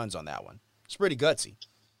to your guns on that one. It's pretty gutsy.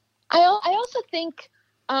 I also think,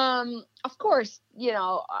 of course,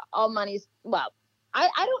 all money's, well, I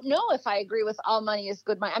don't know if I agree with all money is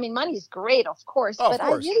good money. I mean, money is great, of course, but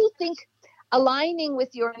I really think aligning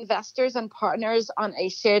with your investors and partners on a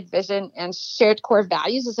shared vision and shared core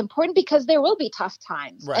values is important, because there will be tough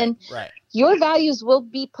times, and your values will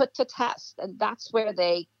be put to test, and that's where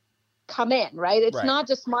they come in, right? It's not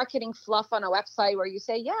just marketing fluff on a website where you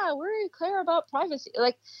say, yeah, we're clear about privacy.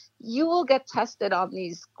 Like, you will get tested on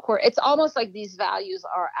these core. It's almost like these values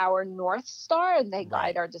are our North Star, and they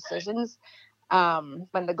guide our decisions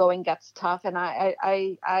when the going gets tough. And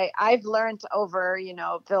I've learned over,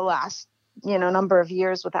 the last, number of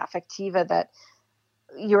years with Affectiva that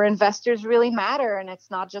your investors really matter, and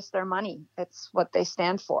it's not just their money, it's what they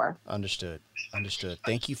stand for. Understood.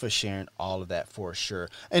 Thank you for sharing all of that for sure.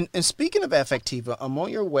 And speaking of Affectiva, I'm on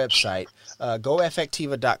your website,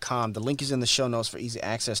 goaffectiva.com. The link is in the show notes for easy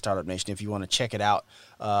access, Startup Nation, if you want to check it out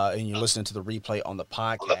and you're listening to the replay on the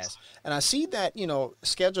podcast. And I see that,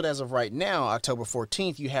 scheduled as of right now, October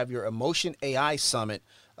 14th, you have your Emotion AI Summit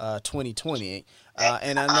 2020.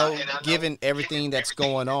 And I know, given everything that's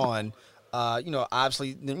going on,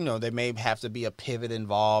 obviously, there may have to be a pivot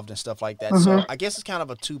involved and stuff like that. So I guess it's kind of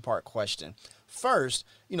a two-part question. First,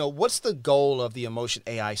 what's the goal of the Emotion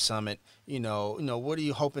AI Summit? What are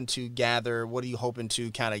you hoping to gather? What are you hoping to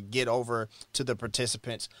kind of get over to the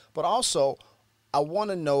participants? But also, I want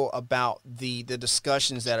to know about the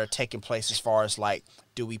discussions that are taking place as far as, like,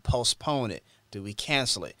 do we postpone it? Do we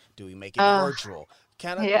cancel it? Do we make it virtual?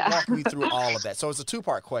 Kind of walk me through all of that. So it's a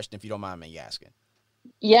two-part question, if you don't mind me asking.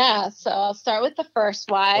 Yeah, so I'll start with the first.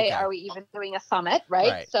 Why are we even doing a summit,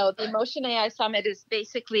 right? So the Emotion AI Summit is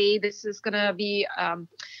basically, this is going to be,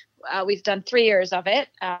 we've done 3 years of it.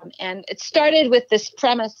 And it started with this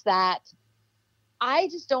premise that I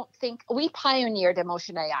just don't think we pioneered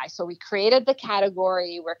Emotion AI. So we created the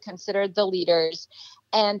category, we're considered the leaders.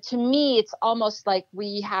 And to me, it's almost like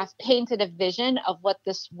we have painted a vision of what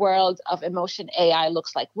this world of Emotion AI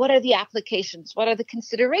looks like. What are the applications? What are the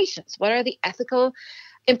considerations? What are the ethical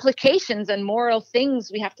implications and moral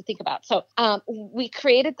things we have to think about? So we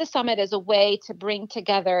created the summit as a way to bring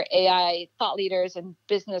together AI thought leaders and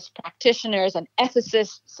business practitioners and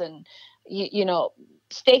ethicists and,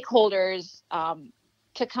 stakeholders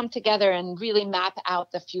to come together and really map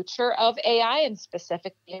out the future of AI, and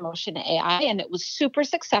specifically Emotion AI. And it was super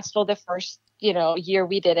successful the first, year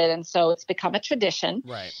we did it. And so it's become a tradition.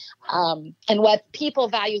 Right. And what people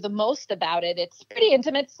value the most about it, it's pretty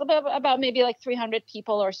intimate. It's about maybe like 300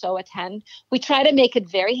 people or so attend. We try to make it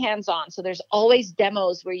very hands-on. So there's always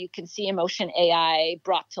demos where you can see Emotion AI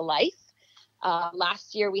brought to life.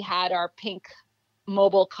 Last year we had our pink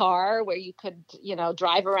mobile car where you could,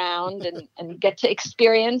 drive around and get to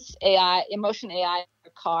experience Emotion AI in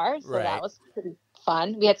your car. So that was pretty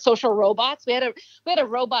fun. We had social robots. We had a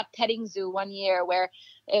robot petting zoo one year where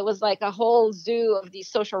it was like a whole zoo of these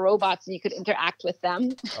social robots and you could interact with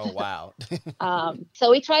them. Oh, wow.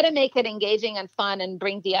 So we try to make it engaging and fun and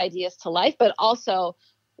bring the ideas to life, but also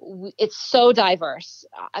it's so diverse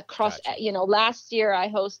across, last year I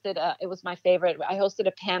hosted it was my favorite. I hosted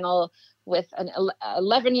a panel with an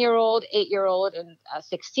 11-year-old, 8-year-old, and a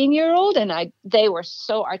 16-year-old. And they were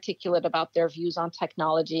so articulate about their views on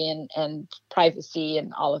technology and privacy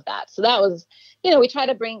and all of that. So that was, we try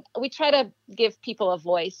to give people a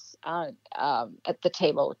voice at the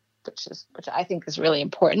table, which I think is really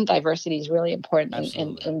important. Diversity is really important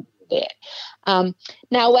in it.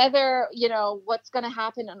 Now, whether, what's going to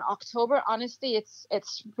happen in October, honestly,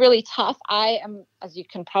 it's really tough. I am, as you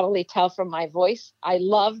can probably tell from my voice, I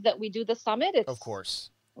love that we do the summit. It's, of course,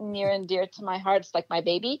 near and dear to my heart. It's like my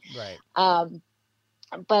baby. Right.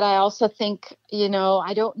 But I also think,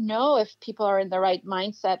 I don't know if people are in the right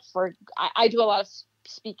mindset for, I do a lot of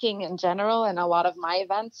speaking in general, and a lot of my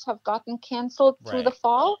events have gotten canceled through the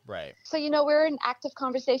fall. Right. So, we're in active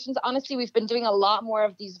conversations. Honestly, we've been doing a lot more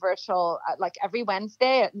of these virtual, like every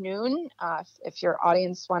Wednesday at noon. If your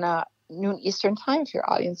audience noon Eastern time, if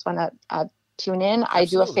your audience want to tune in,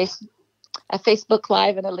 absolutely. I do a Facebook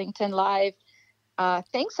Live and a LinkedIn Live.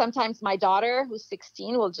 Sometimes my daughter, who's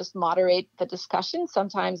 16, will just moderate the discussion.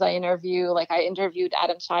 Sometimes I interviewed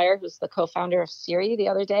Adam Shire, who's the co-founder of Siri, the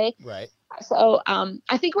other day. Right. So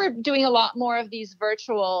I think we're doing a lot more of these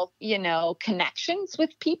virtual, connections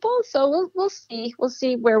with people. So we'll see. We'll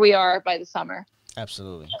see where we are by the summer.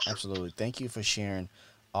 Absolutely. Thank you for sharing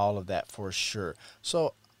all of that for sure.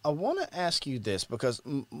 So I want to ask you this, because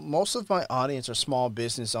most of my audience are small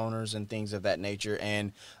business owners and things of that nature.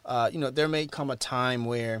 And, there may come a time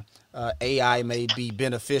where AI may be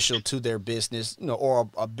beneficial to their business, or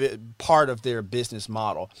a bit part of their business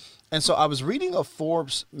model. And so I was reading a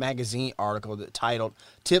Forbes magazine article that titled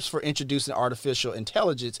 "Tips for Introducing Artificial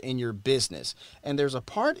Intelligence in Your Business." And there's a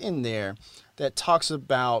part in there that talks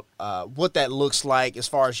about what that looks like as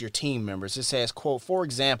far as your team members. It says, quote, "For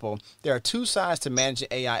example, there are two sides to managing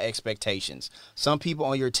AI expectations. Some people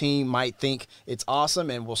on your team might think it's awesome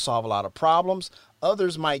and will solve a lot of problems.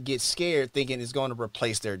 Others might get scared thinking it's going to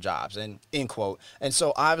replace their jobs," and end quote. And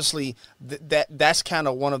so obviously that's kind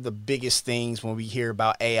of one of the biggest things when we hear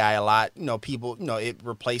about AI a lot, people, it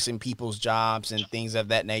replacing people's jobs and things of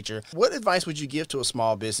that nature. What advice would you give to a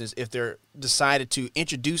small business if they're decided to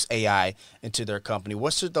introduce AI into their company?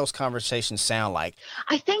 What should those conversations sound like?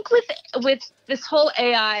 I think with this whole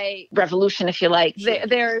AI revolution, if you like,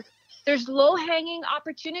 sure. There's low-hanging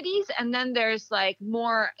opportunities, and then there's like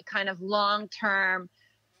more kind of long-term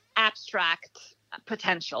abstract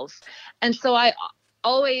potentials. And so I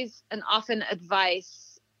always and often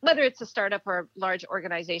advise, whether it's a startup or a large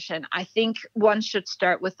organization, I think one should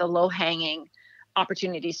start with the low-hanging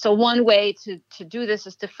opportunities. So one way to do this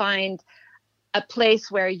is to find a place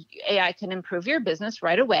where AI can improve your business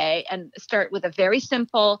right away, and start with a very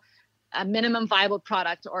simple a minimum viable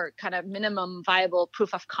product or kind of minimum viable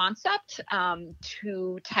proof of concept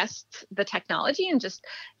to test the technology and just,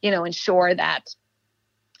 ensure that,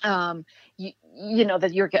 that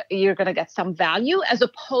you're going to get some value, as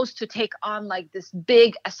opposed to take on like this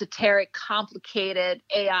big, esoteric, complicated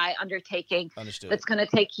AI undertaking. Understood. That's going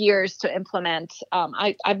to take years to implement.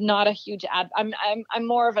 I'm not a huge I'm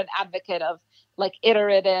more of an advocate of like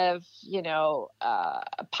iterative,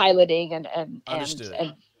 piloting and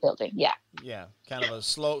building. Yeah. Kind of a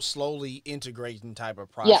slowly integrating type of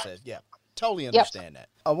process. Yeah. Totally understand that.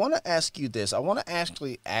 I want to ask you this. I want to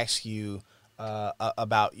actually ask you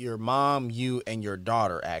about your mom, you, and your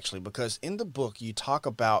daughter, actually, because in the book you talk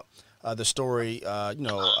about the story,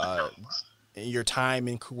 your time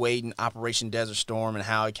in Kuwait and Operation Desert Storm, and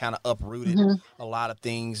how it kind of uprooted a lot of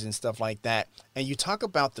things and stuff like that. And you talk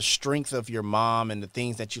about the strength of your mom and the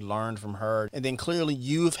things that you learned from her. And then clearly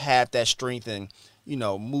you've had that strength and,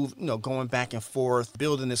 going back and forth,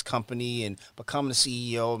 building this company and becoming the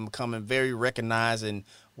CEO and becoming very recognized and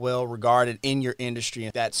well regarded in your industry.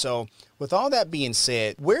 And that. So with all that being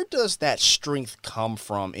said, where does that strength come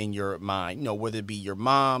from in your mind? Whether it be your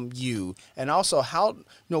mom, you, and also how,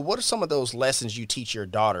 what are some of those lessons you teach your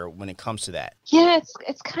daughter when it comes to that? Yeah,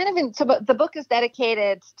 it's kind of so the book is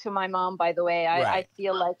dedicated to my mom, by the way. Right. I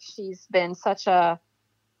feel like she's been such a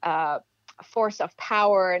force of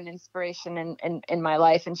power and inspiration in my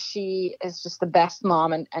life. And she is just the best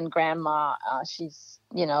mom and grandma. She's,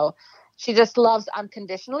 she just loves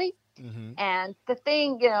unconditionally. Mm-hmm. And the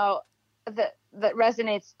thing, that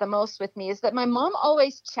resonates the most with me is that my mom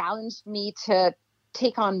always challenged me to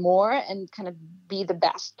take on more and kind of be the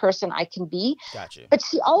best person I can be. Gotcha. But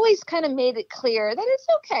she always kind of made it clear that it's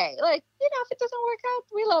okay. Like, if it doesn't work out,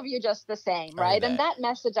 we love you just the same. Right. And that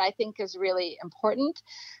message, I think, is really important.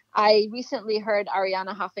 I recently heard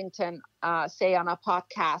Arianna Huffington say on a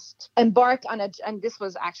podcast, embark on and this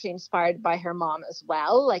was actually inspired by her mom as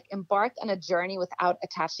well, like embark on a journey without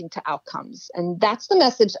attaching to outcomes. And that's the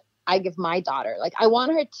message I give my daughter. Like, I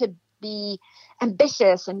want her to be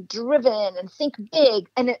ambitious and driven and think big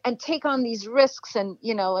and take on these risks and,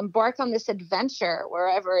 embark on this adventure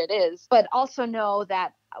wherever it is, but also know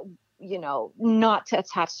that, not to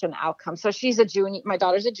attach to an outcome. So she's a junior. My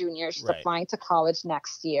daughter's a junior. She's applying to college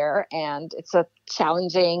next year, and it's a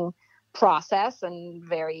challenging process and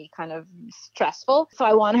very kind of stressful. So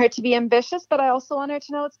I want her to be ambitious, but I also want her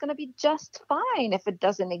to know it's going to be just fine if it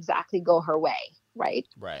doesn't exactly go her way. Right.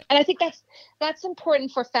 And I think that's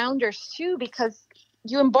important for founders too, because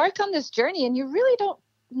you embark on this journey and you really don't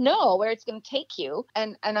know where it's going to take you.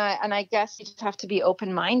 And I guess you just have to be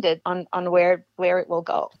open-minded on where it will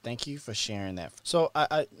go. Thank you for sharing that. So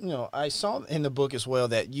I saw in the book as well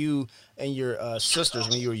that you and your sisters,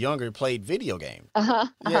 when you were younger, played video games.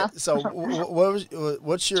 Yeah. So what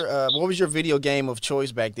was your video game of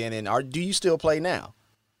choice back then, and do you still play now?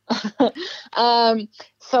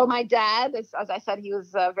 So my dad, as I said, he was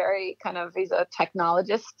he's a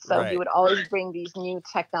technologist. So he would always bring these new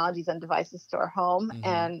technologies and devices to our home. Mm-hmm.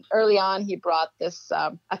 And early on, he brought this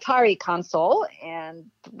Atari console, and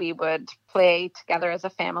we would play together as a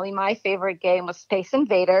family. My favorite game was Space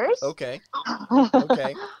Invaders. Okay.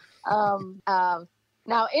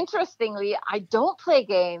 Now, interestingly, I don't play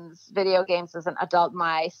video games as an adult.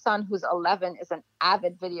 My son, who's 11, is an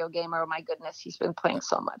avid video gamer. Oh, my goodness, he's been playing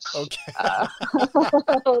so much. Okay.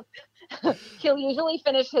 He'll usually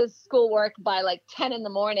finish his schoolwork by like 10 in the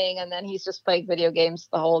morning, and then he's just playing video games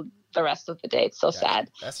the whole the rest of the day. It's so sad.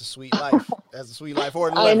 That's a sweet life. That's a sweet life for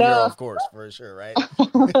an I 11-year-old, know. of course, for sure, right?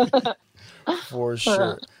 For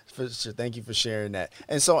sure. For sure. Thank you for sharing that.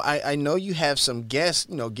 And so I know you have some guests,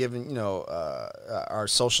 given, our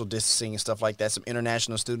social distancing and stuff like that, some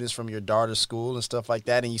international students from your daughter's school and stuff like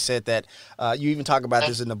that. And you said that you even talk about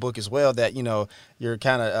this in the book as well, that, you're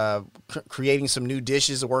kind of creating some new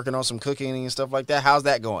dishes and working on some cooking and stuff like that. How's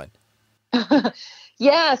that going?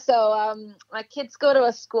 Yeah, so my kids go to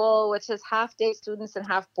a school which is half day students and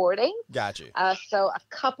half boarding. Gotcha. So a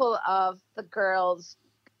couple of the girls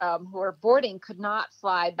who are boarding could not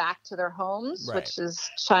fly back to their homes, Right. which is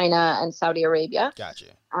China and Saudi Arabia. Gotcha.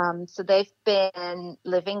 So they've been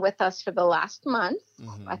living with us for the last month.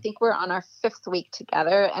 Mhm. I think we're on our 5th week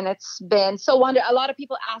together, and it's been so wonderful. A lot of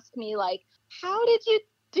people ask me, like, how did you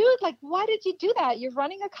do it? Like, why did you do that? You're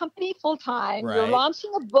running a company full time. You're Right.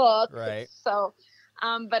 launching a book. Right. So,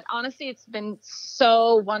 but honestly, it's been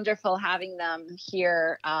so wonderful having them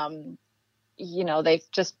here.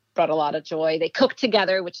 They've just brought a lot of joy. They cook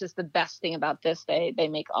together, which is the best thing about this. They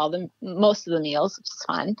make most of the meals, which is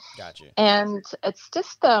fun. Gotcha. And it's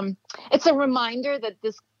just it's a reminder that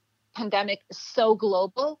this pandemic is so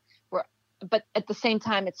global, but at the same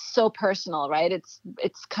time it's so personal, right? It's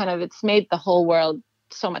made the whole world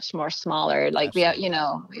so much more smaller. Like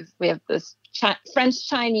Absolutely. we have this French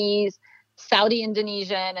Chinese, Saudi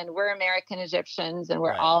Indonesian, and we're American Egyptians, and we're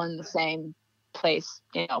Right. all in the same place,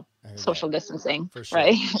 I hear social that. distancing, For sure.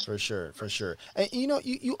 right? For sure. And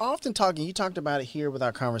you often talk, and you talked about it here with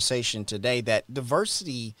our conversation today, that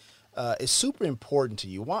diversity is super important to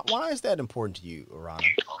you. Why is that important to you, Rana?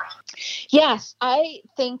 Yes, I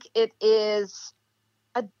think it is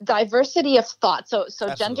a diversity of thought. So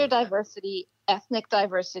Absolutely. gender diversity, ethnic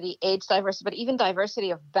diversity, age diversity, but even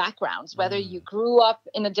diversity of backgrounds, whether you grew up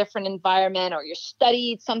in a different environment or you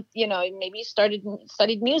studied maybe you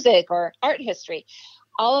studied music or art history.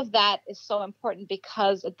 All of that is so important,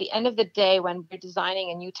 because at the end of the day, when we're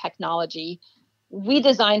designing a new technology, we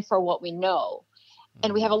design for what we know.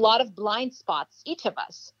 And we have a lot of blind spots, each of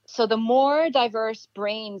us. So the more diverse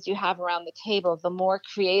brains you have around the table, the more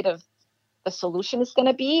creative the solution is going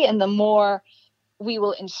to be, and the more we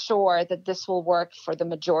will ensure that this will work for the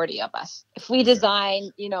majority of us. If we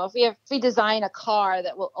design, if we design a car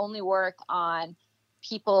that will only work on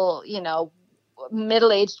people,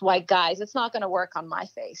 middle-aged white guys, it's not going to work on my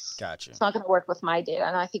face. Gotcha. It's not going to work with my data.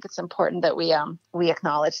 And I think it's important that we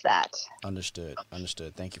acknowledge that. Understood.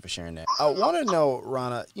 Thank you for sharing that. I want to know,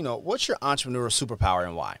 Rana, what's your entrepreneurial superpower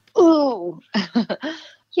and why? Ooh,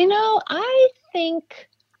 I think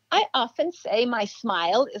I often say my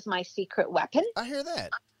smile is my secret weapon. I hear that.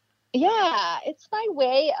 Yeah, it's my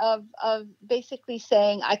way of basically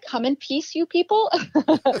saying, I come in peace, you people.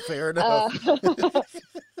 Fair enough.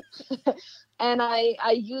 And I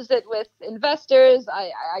use it with investors.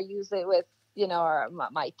 I use it with,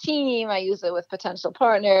 my team. I use it with potential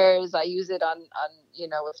partners. I use it on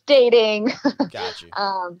with dating. Got you.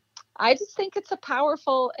 I just think it's a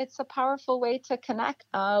powerful way to connect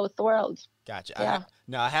with the world. Gotcha. Yeah.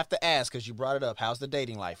 Now I have to ask, because you brought it up. How's the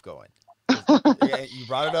dating life going? Yeah, you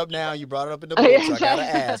brought it up now. You brought it up in the book, so I gotta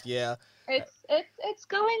ask. Yeah. It's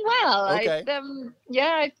going well. Okay.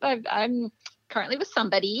 I'm currently with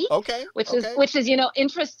somebody. Okay. Which is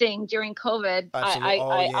interesting during COVID. Absolutely.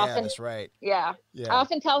 I often, that's right. Yeah. Yeah. I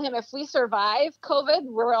often tell him, if we survive COVID,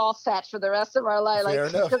 we're all set for the rest of our life. Fair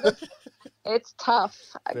enough. It's tough.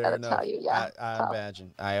 I Fair gotta enough. tell you. Yeah.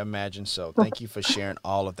 I imagine so. Thank you for sharing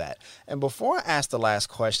all of that. And before I ask the last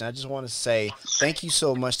question, I just want to say thank you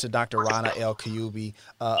so much to Dr. Rana el Kaliouby,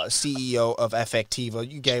 CEO of Affectiva.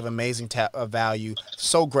 You gave amazing value.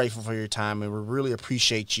 So grateful for your time, and we really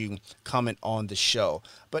appreciate you coming on the show.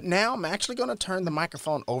 But now I'm actually going to turn the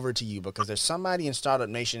microphone over to you, because there's somebody in Startup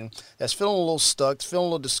Nation that's feeling a little stuck, feeling a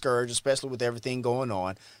little discouraged, especially with everything going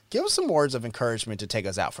on. Give us some words of encouragement to take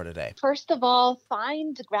us out for today. First of all,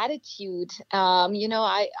 find gratitude.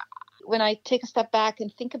 When I take a step back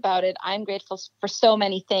and think about it, I'm grateful for so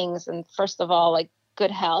many things. And first of all, like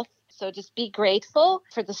good health. So just be grateful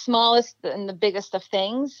for the smallest and the biggest of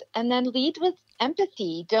things, and then lead with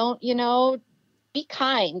empathy. Don't, be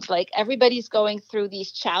kind. Like, everybody's going through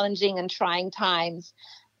these challenging and trying times.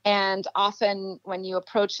 And often when you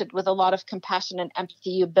approach it with a lot of compassion and empathy,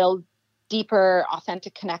 you build deeper,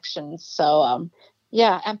 authentic connections. So,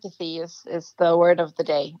 empathy is the word of the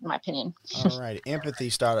day, in my opinion. All right. Empathy,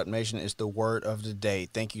 Startup Nation, is the word of the day.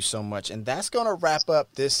 Thank you so much. And that's going to wrap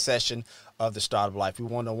up this session of the Startup Life. We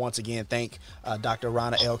want to once again thank Dr.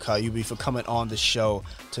 Rana el Kaliouby for coming on the show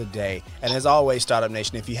today. And as always, Startup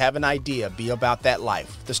Nation, if you have an idea, be about that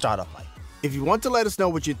life, the Startup Life. If you want to let us know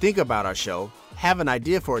what you think about our show, have an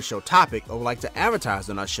idea for a show topic or would like to advertise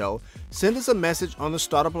on our show, send us a message on the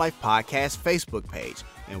Startup Life Podcast Facebook page.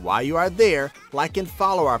 And while you are there, like and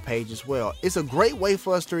follow our page as well. It's a great way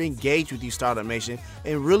for us to engage with you, Startup Nation,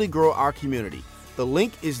 and really grow our community. The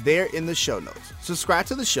link is there in the show notes. Subscribe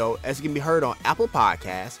to the show as it can be heard on Apple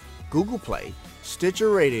Podcasts, Google Play, Stitcher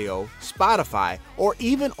Radio, Spotify, or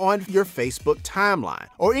even on your Facebook timeline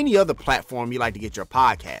or any other platform you like to get your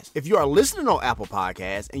podcast. If you are listening on Apple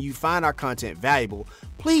Podcasts and you find our content valuable,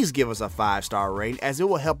 please give us a 5-star rating as it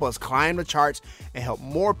will help us climb the charts and help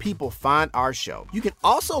more people find our show. You can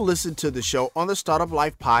also listen to the show on the Startup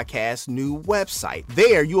Life Podcast new website.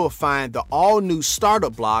 There you will find the all-new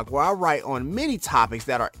startup blog where I write on many topics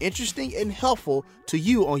that are interesting and helpful to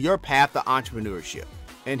you on your path to entrepreneurship.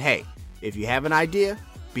 And hey, if you have an idea,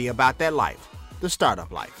 be about that life, the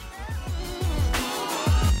startup life.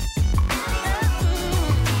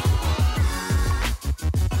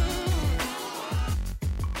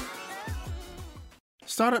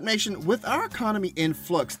 Startup Nation, with our economy in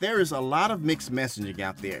flux, there is a lot of mixed messaging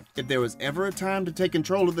out there. If there was ever a time to take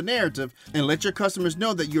control of the narrative and let your customers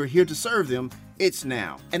know that you're here to serve them, it's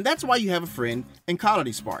now. And that's why you have a friend in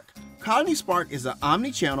Colony Spark. Colony Spark is an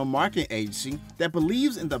omni-channel marketing agency that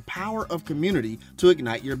believes in the power of community to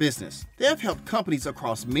ignite your business. They have helped companies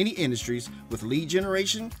across many industries with lead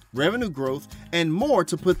generation, revenue growth, and more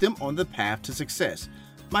to put them on the path to success.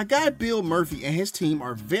 My guy Bill Murphy and his team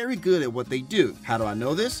are very good at what they do. How do I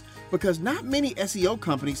know this? Because not many SEO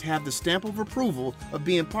companies have the stamp of approval of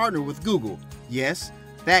being partnered with Google. Yes,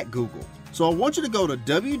 that Google. So I want you to go to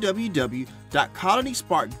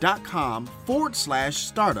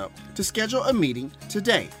www.colonyspark.com/startup to schedule a meeting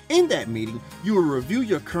today. In that meeting, you will review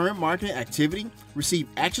your current marketing activity, receive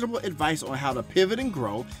actionable advice on how to pivot and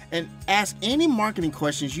grow, and ask any marketing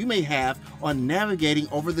questions you may have on navigating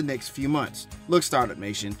over the next few months. Look, Startup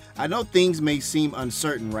Nation, I know things may seem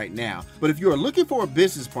uncertain right now, but if you are looking for a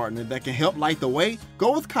business partner that can help light the way,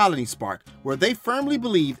 go with Colony Spark, where they firmly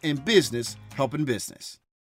believe in business helping business.